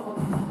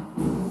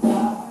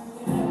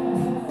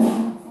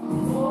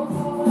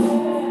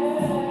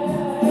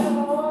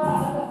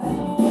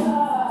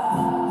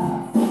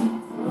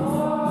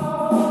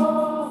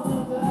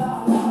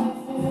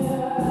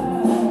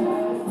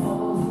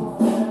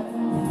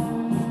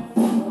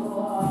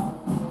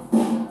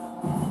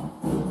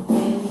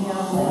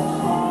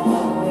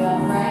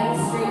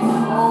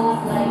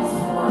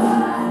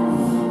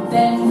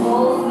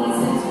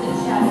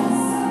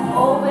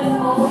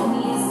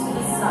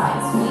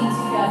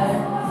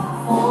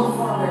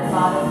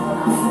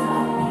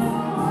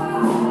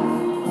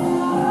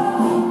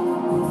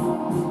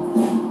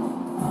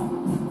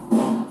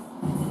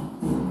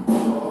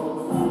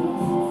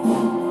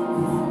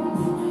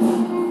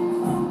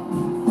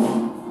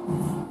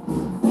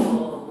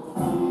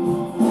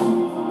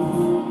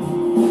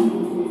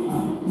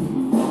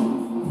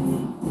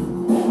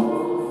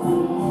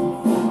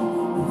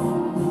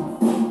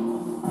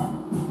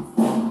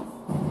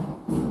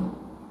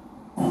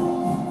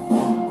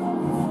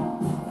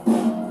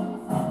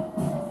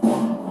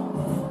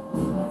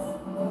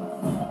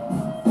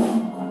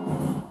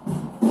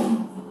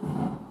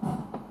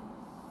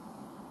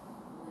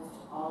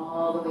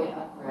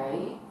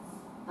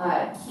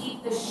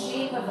 Keep the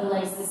shape of the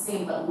legs the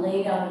same, but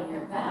lay down on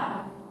your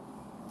back.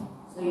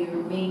 So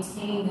you're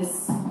maintaining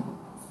this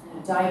kind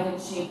of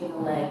diamond shape in the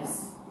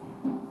legs.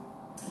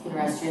 You can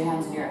rest your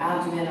hands on your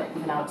abdomen or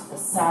even out to the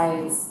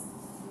sides.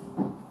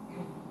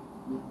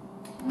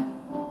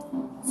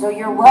 So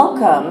you're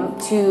welcome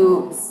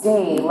to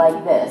stay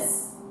like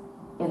this,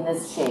 in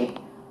this shape.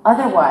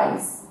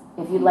 Otherwise,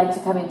 if you'd like to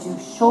come into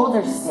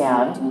shoulder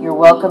stand, you're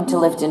welcome to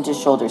lift into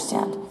shoulder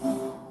stand.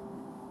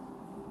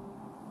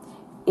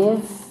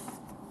 If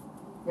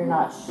you're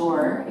not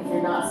sure, if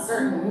you're not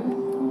certain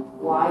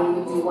why you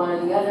would do one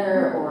or the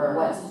other, or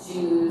what to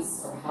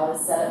choose, or how to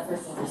set up for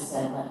shoulder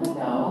stand, let me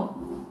know,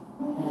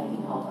 and I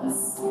can help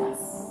us.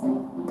 Yes.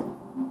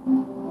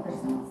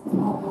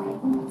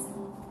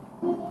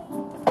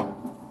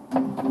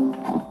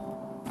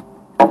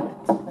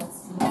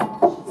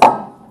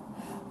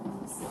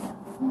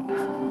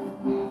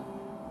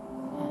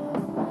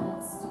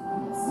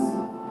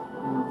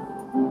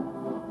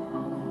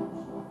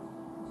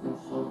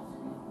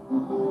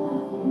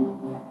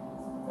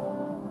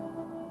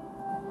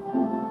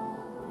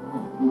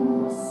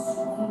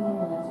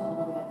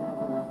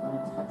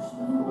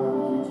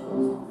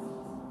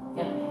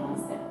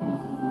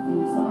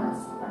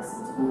 Let's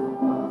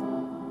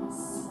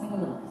do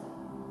that.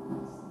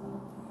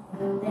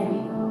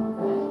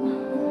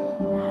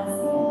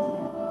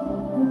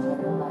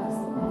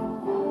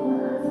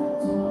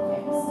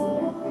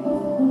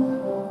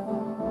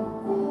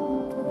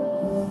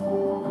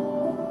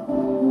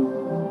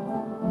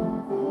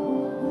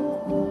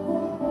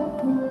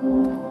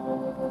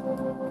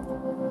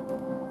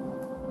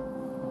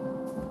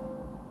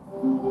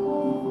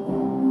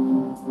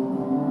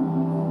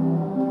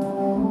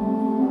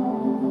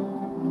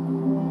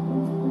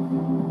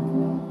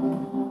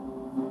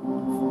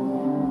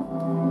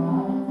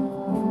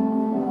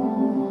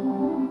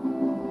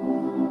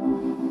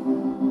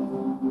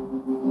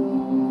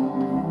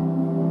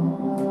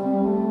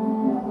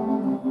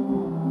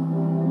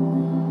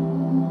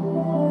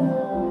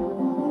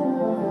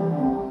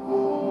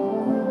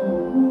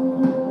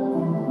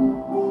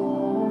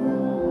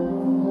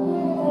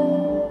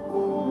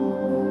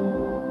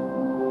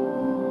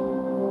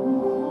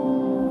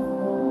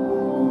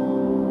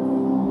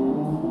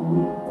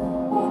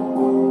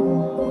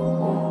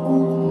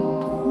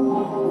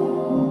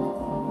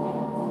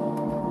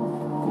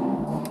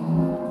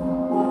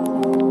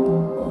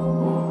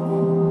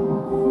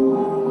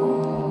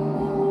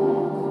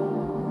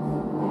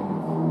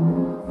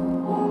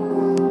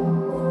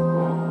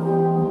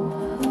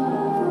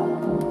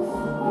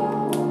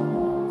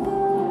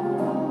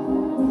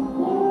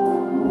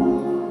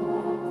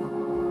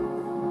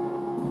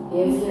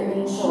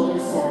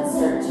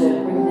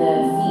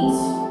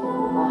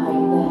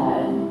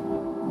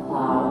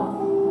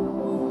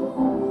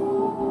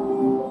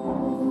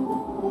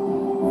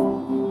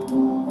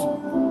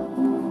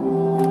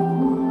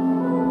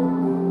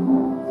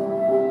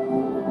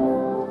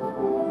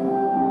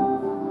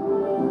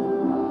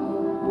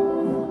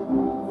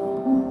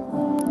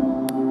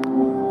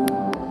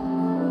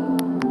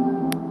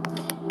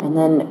 And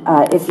then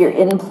if you're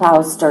in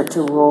plow, start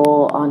to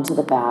roll onto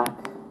the back.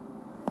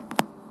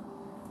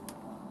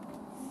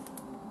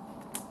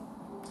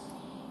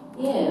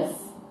 If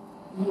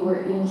you were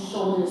in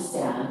shoulder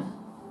stand,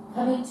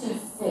 coming to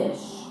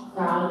fish,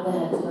 crown of the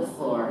head to the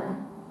floor.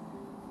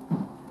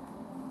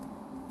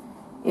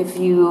 If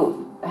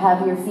you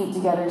have your feet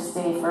together,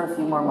 stay for a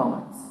few more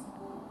moments.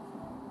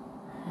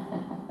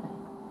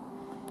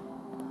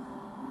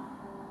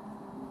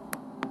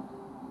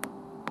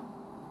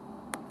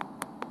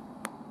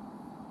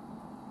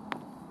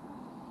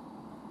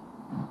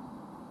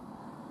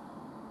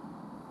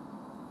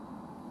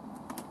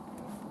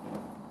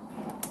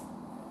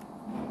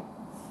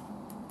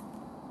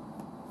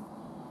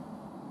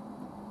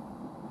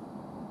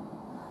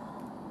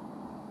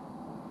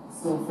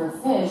 So for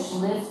fish,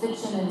 lift the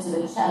chin into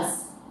the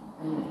chest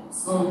and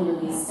slowly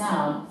release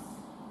down.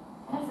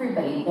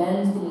 Everybody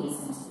bend the knees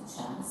into the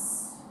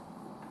chest.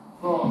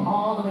 Roll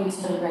all the way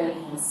to the right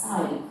hand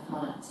side and come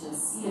up to a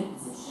seated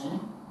position.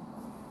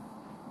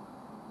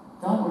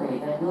 Don't worry,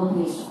 there will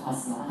be a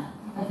shavasana.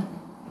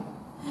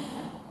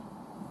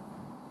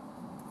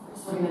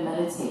 First we're going to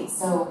meditate.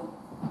 So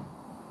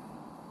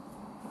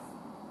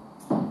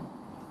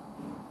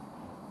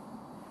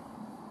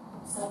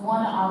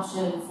one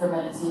option for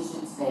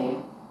meditation today,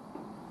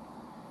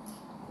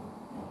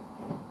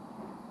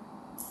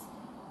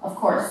 of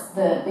course,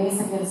 the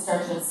basic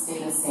instructions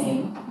stay the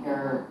same.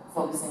 You're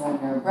focusing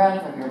on your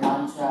breath or your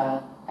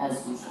mantra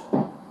as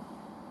usual.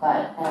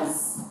 But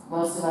as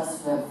most of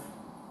us who have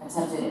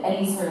attempted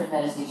any sort of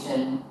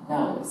meditation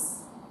knows,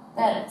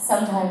 that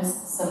sometimes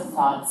some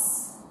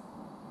thoughts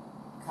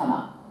come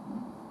up.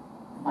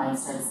 The mind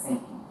starts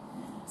thinking.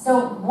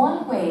 So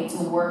one way to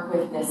work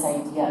with this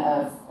idea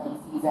of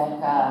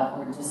viveka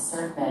or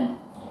discernment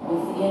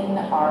within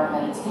our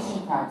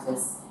meditation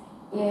practice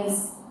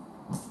is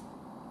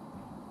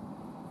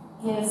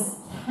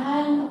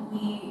can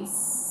we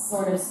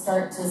sort of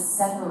start to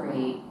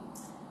separate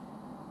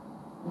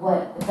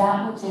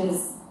that which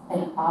is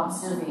an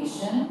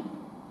observation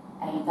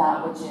and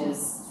that which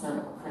is sort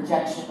of a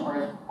projection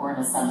or an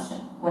assumption.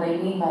 What I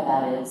mean by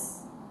that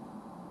is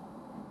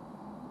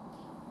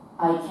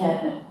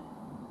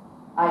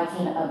I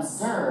can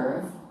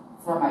observe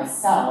for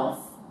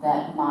myself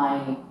that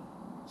my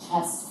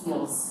chest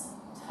feels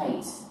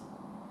tight.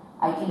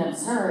 I can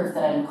observe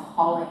that I'm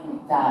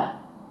calling that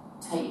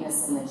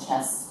tightness in the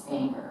chest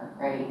anger,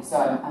 right? So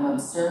I'm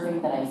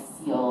observing that I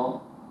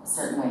feel a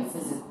certain way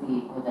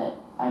physically or that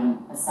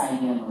I'm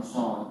assigning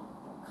emotional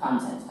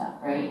content to that,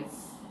 right?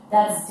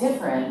 That's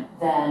different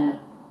than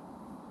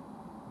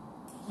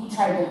he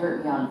tried to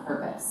hurt me on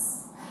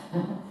purpose,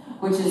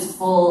 which is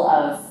full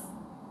of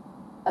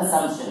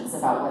assumptions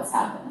about what's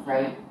happened,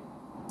 right?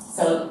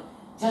 So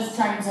just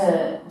trying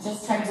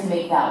to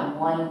make that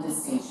one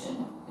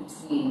distinction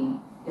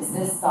between, is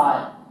this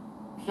thought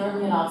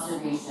purely an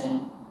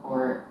observation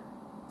or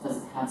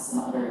does it have some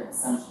other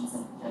assumptions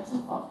and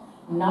projections involved?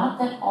 Not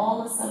that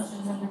all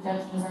assumptions and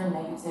projections are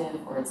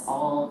negative or it's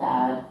all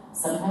bad.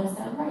 Sometimes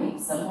they're right,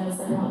 sometimes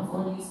they're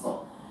helpful and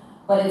useful.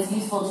 But it's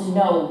useful to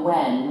know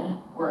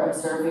when we're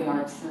observing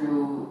our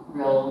true,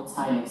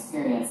 real-time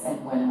experience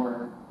and when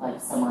we're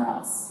like somewhere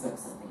else doing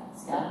something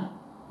else, yeah?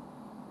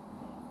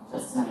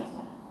 Just an idea.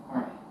 All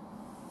right.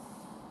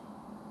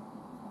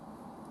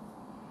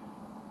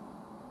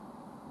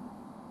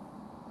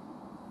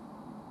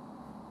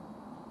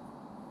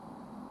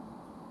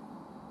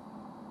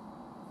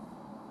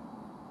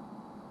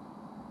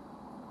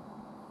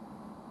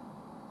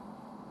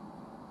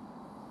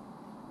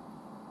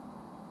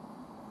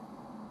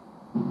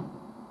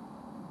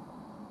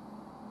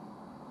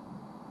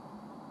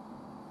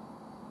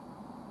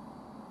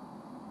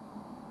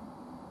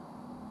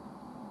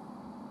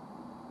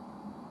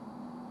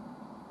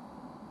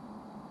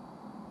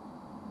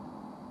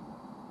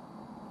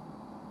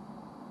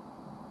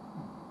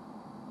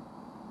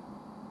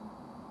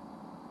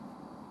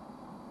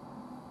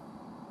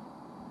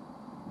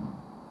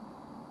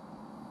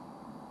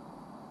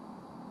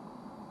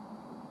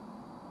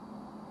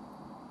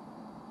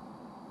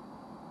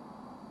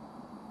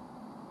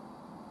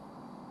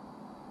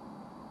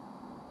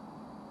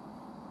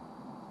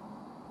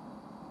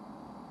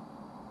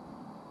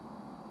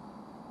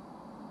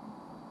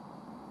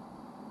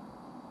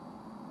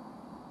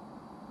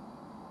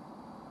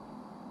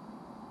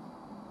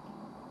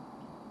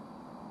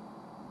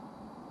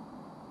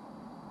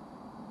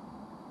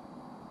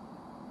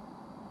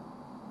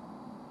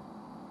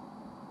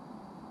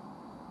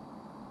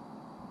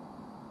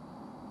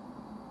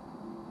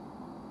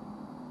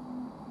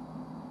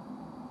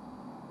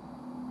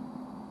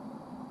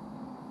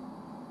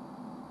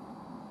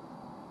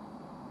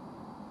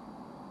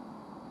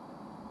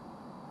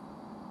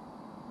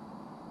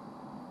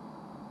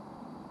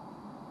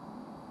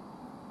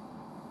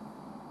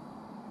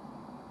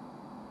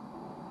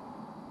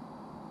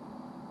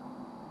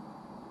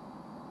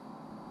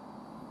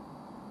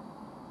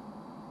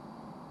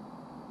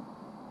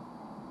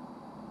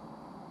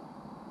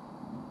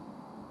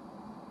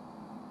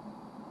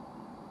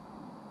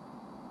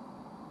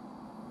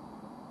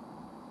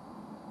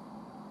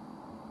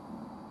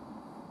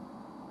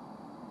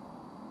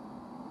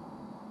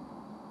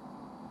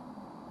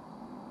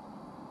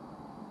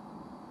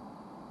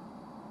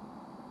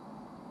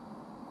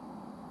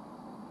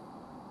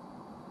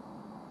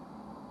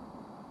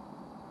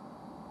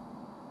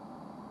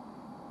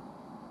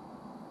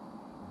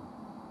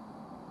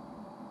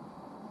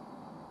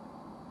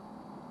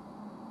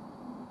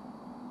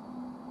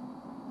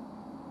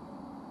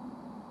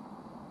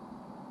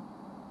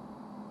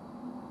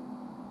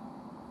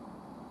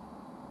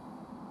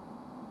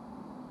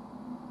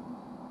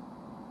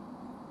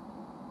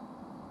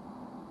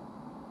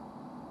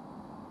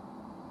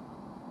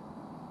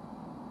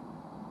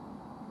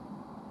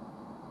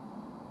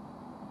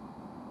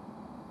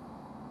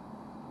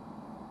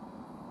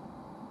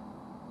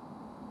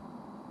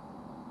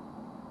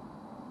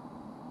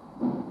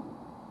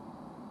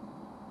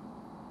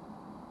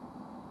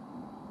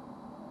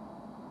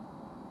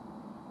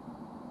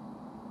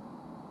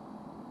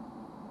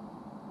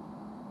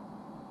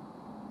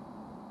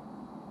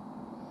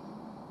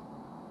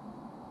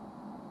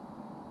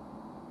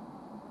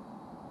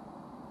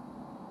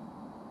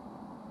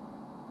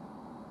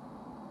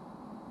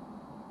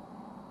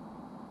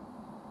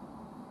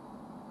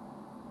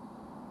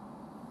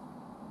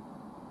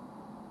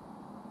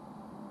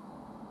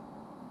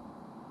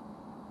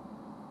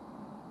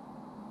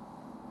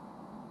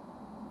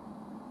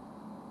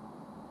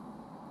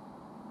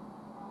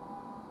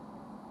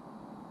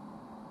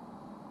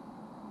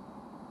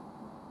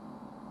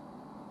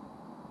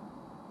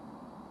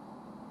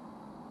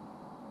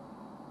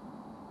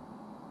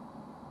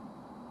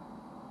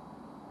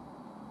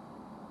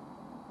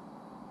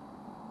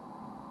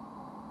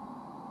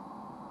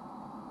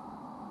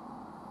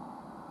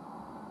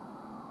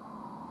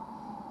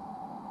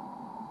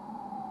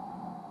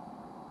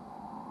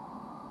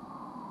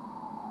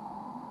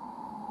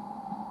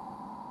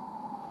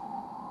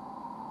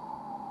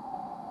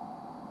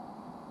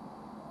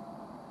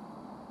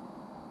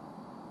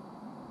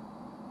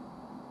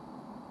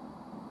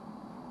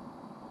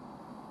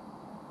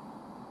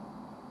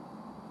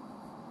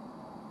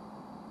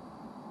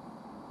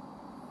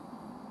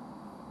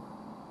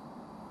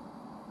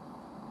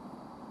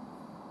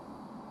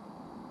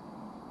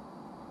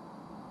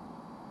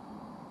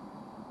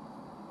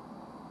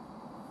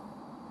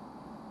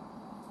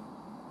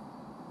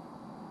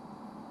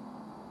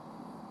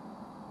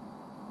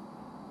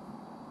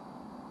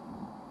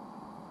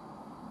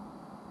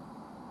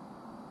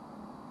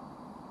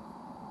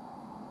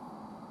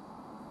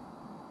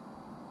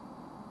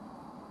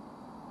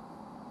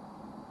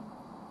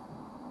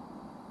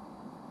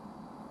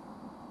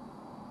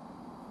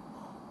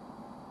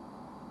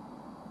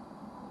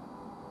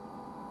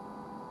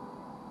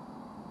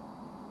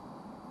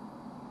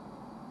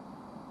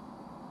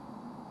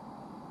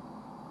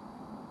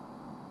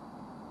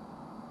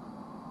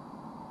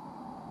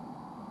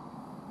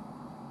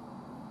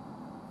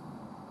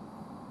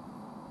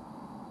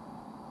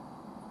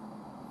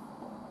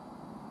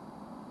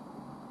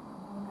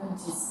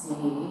 to stay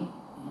in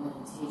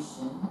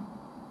meditation,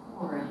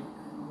 or you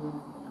could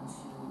move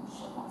into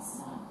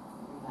Shavasana,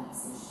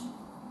 relaxation.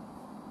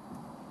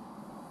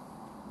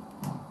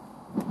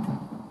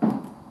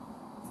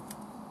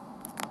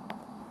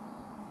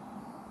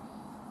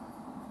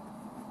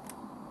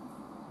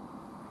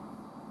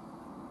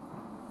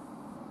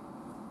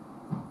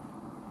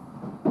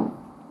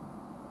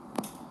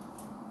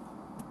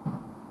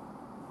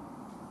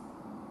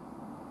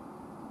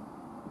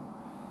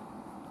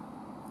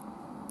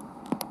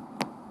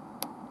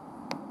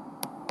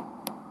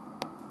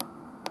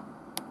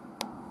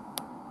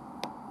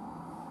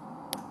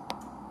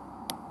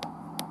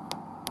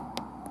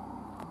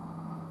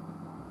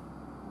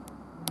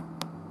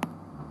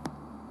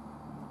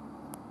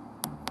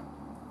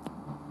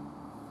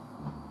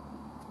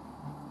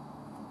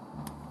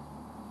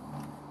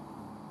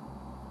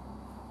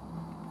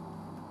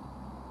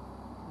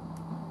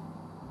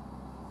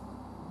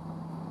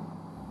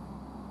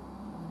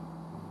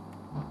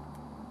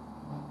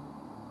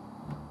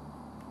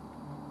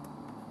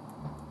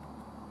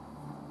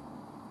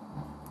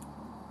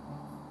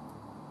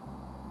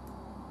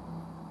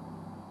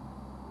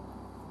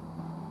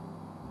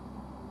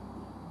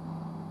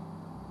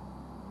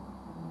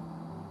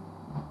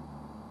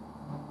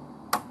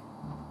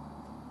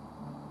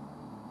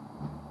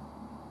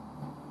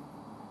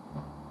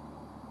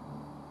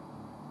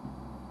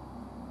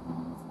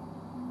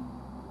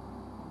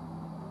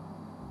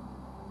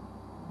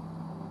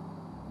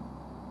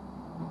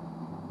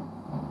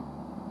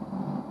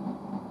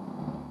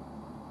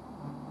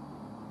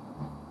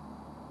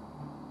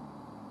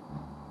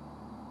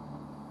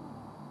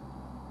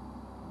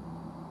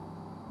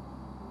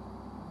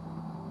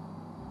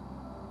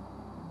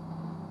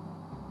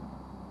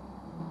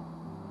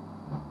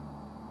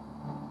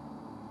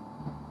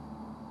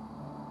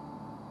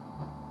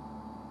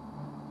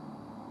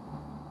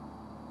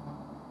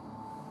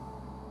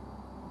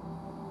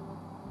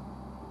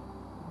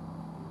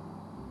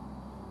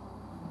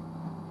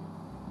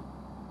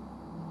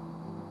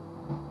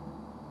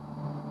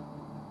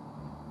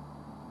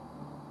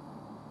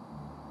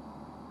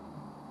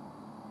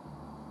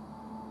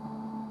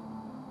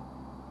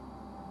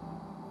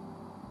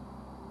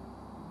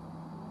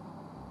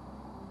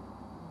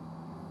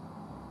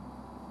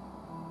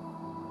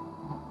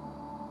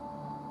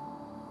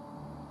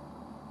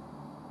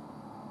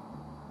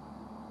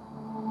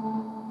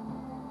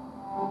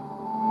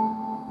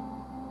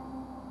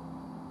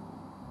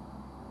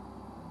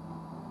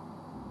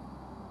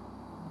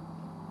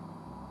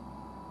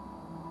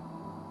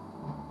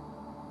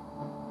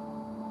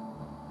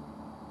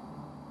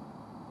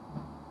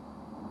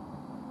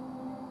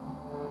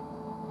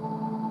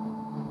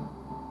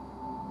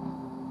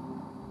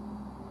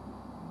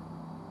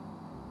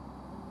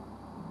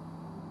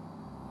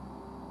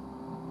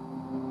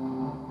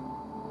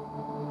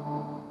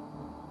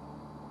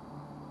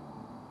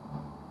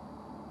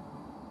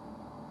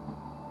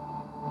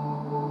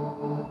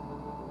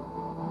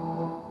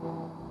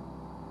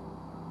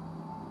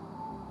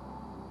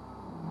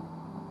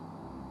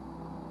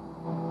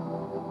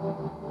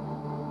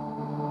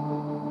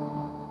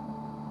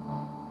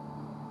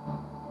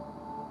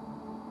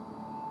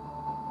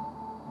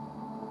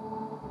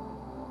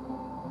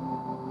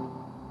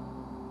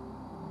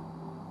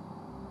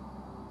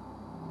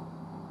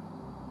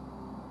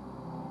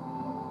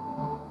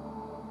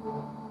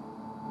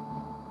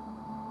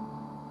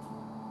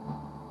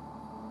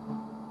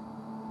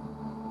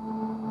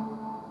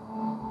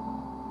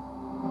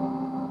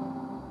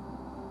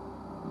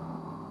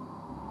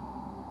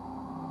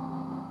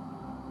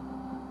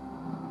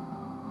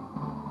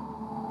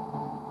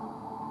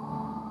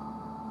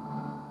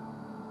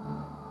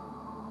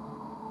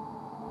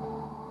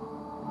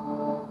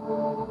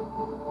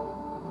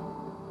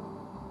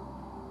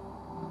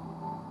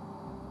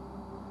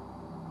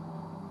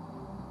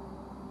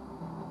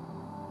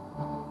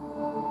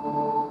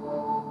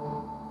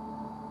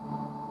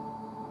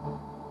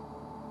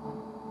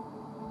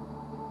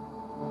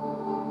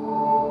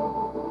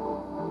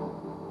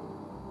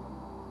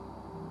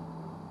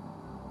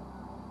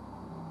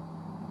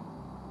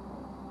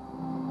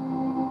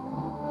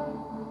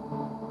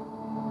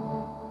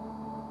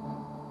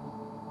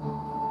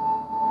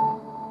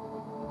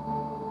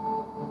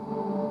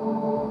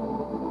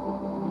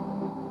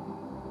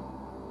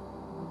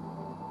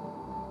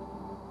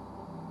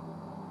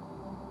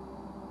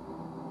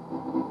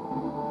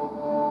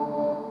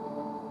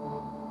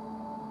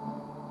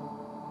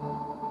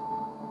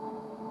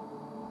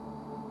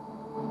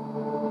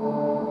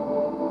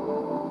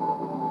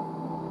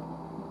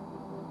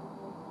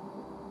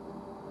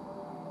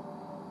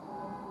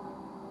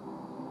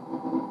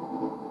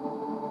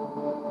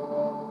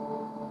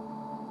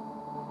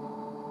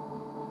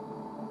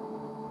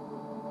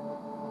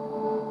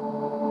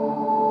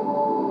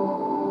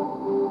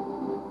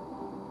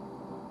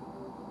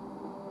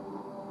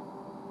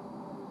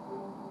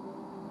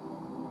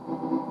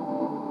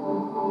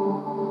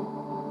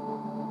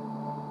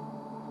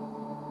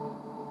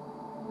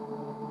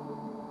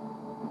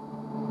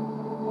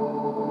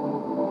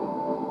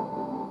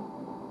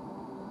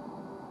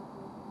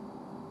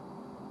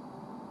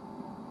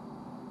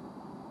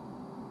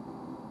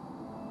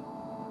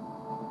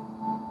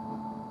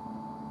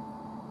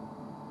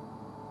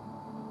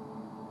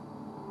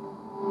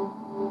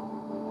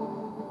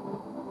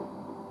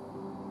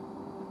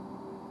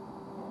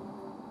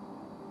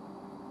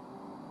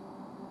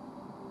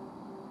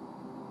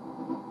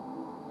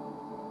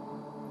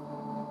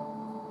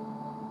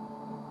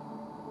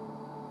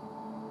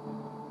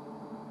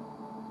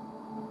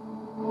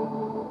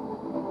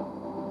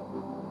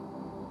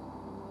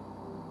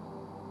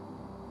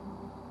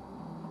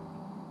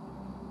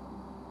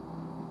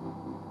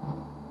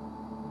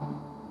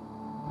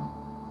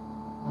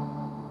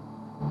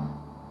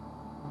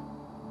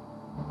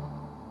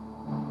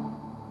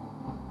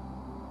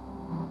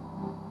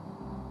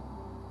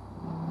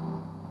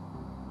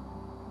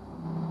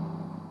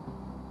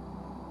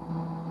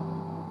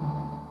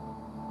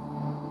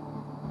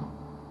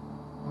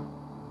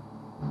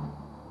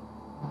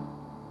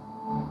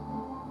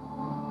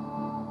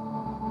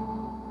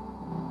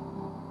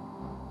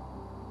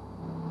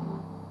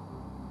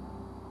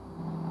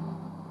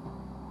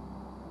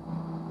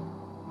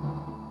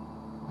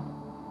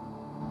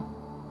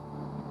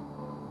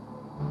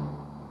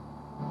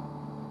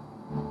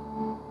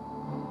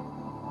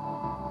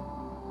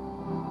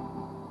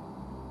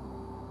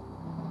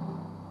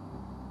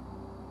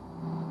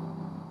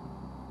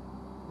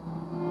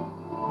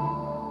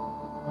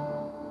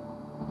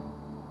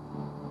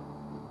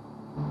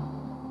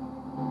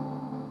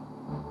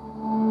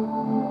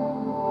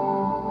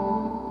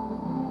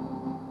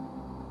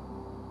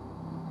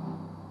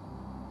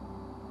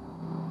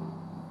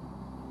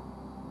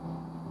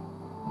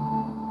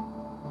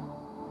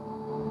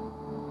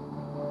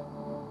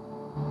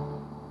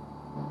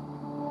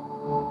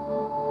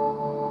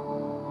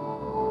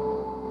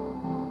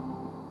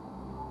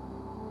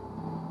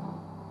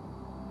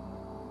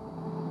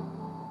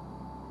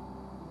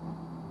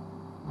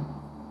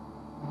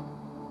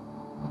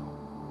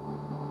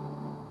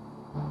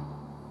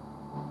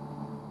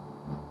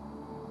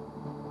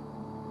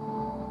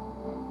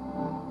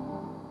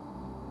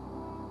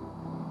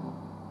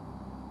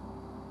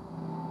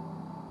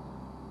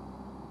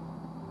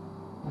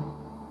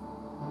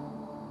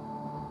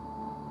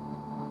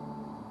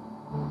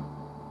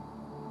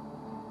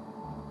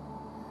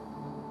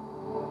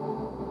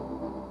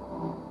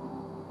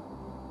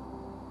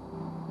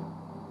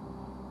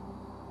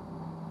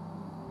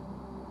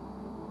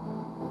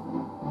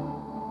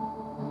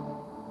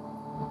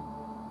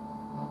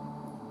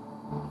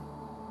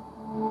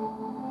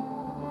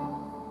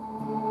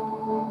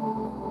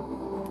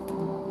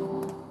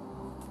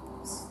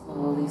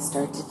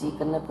 start to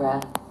deepen the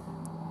breath.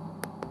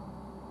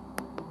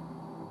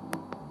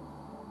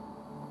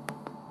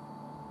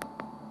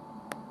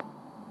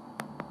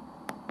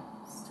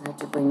 Start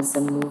to bring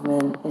some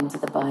movement into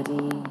the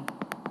body.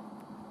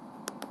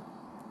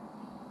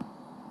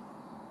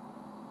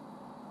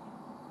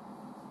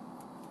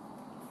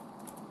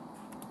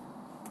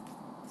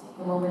 Take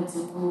a moment to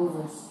move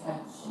or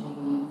stretch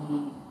anything you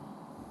need.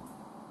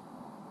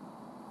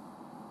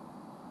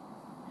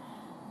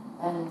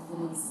 Bend the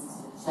knees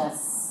into the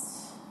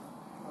chest,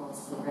 roll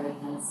to the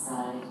right hand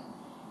side,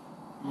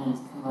 and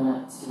come on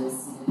up to a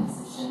seated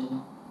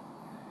position.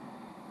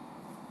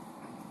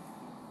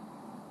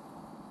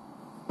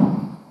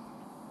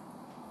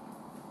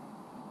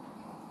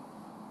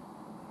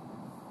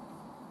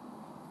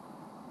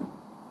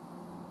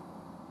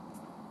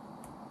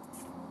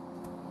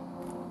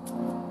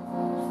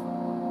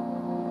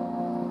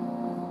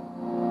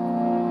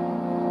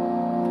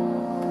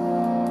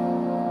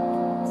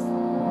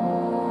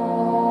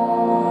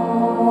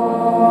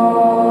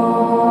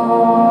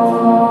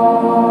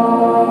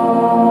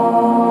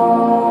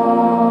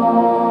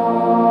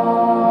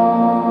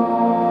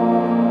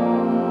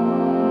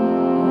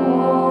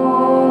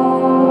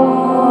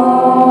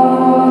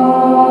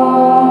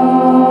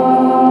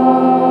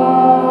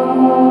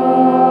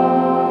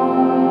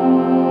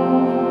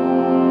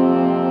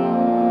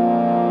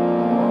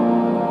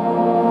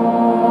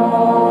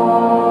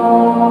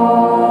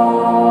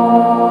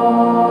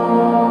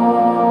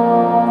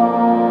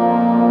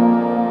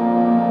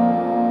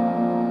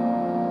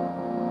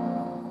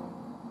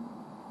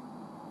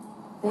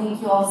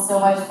 Thank you all so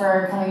much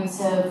for coming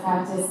to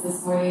practice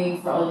this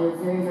morning, for all your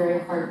very, very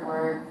hard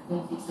work.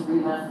 Thank you to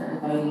Rima for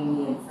inviting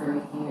me and for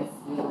making it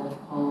feel like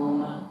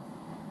home.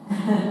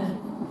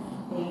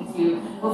 Thank you.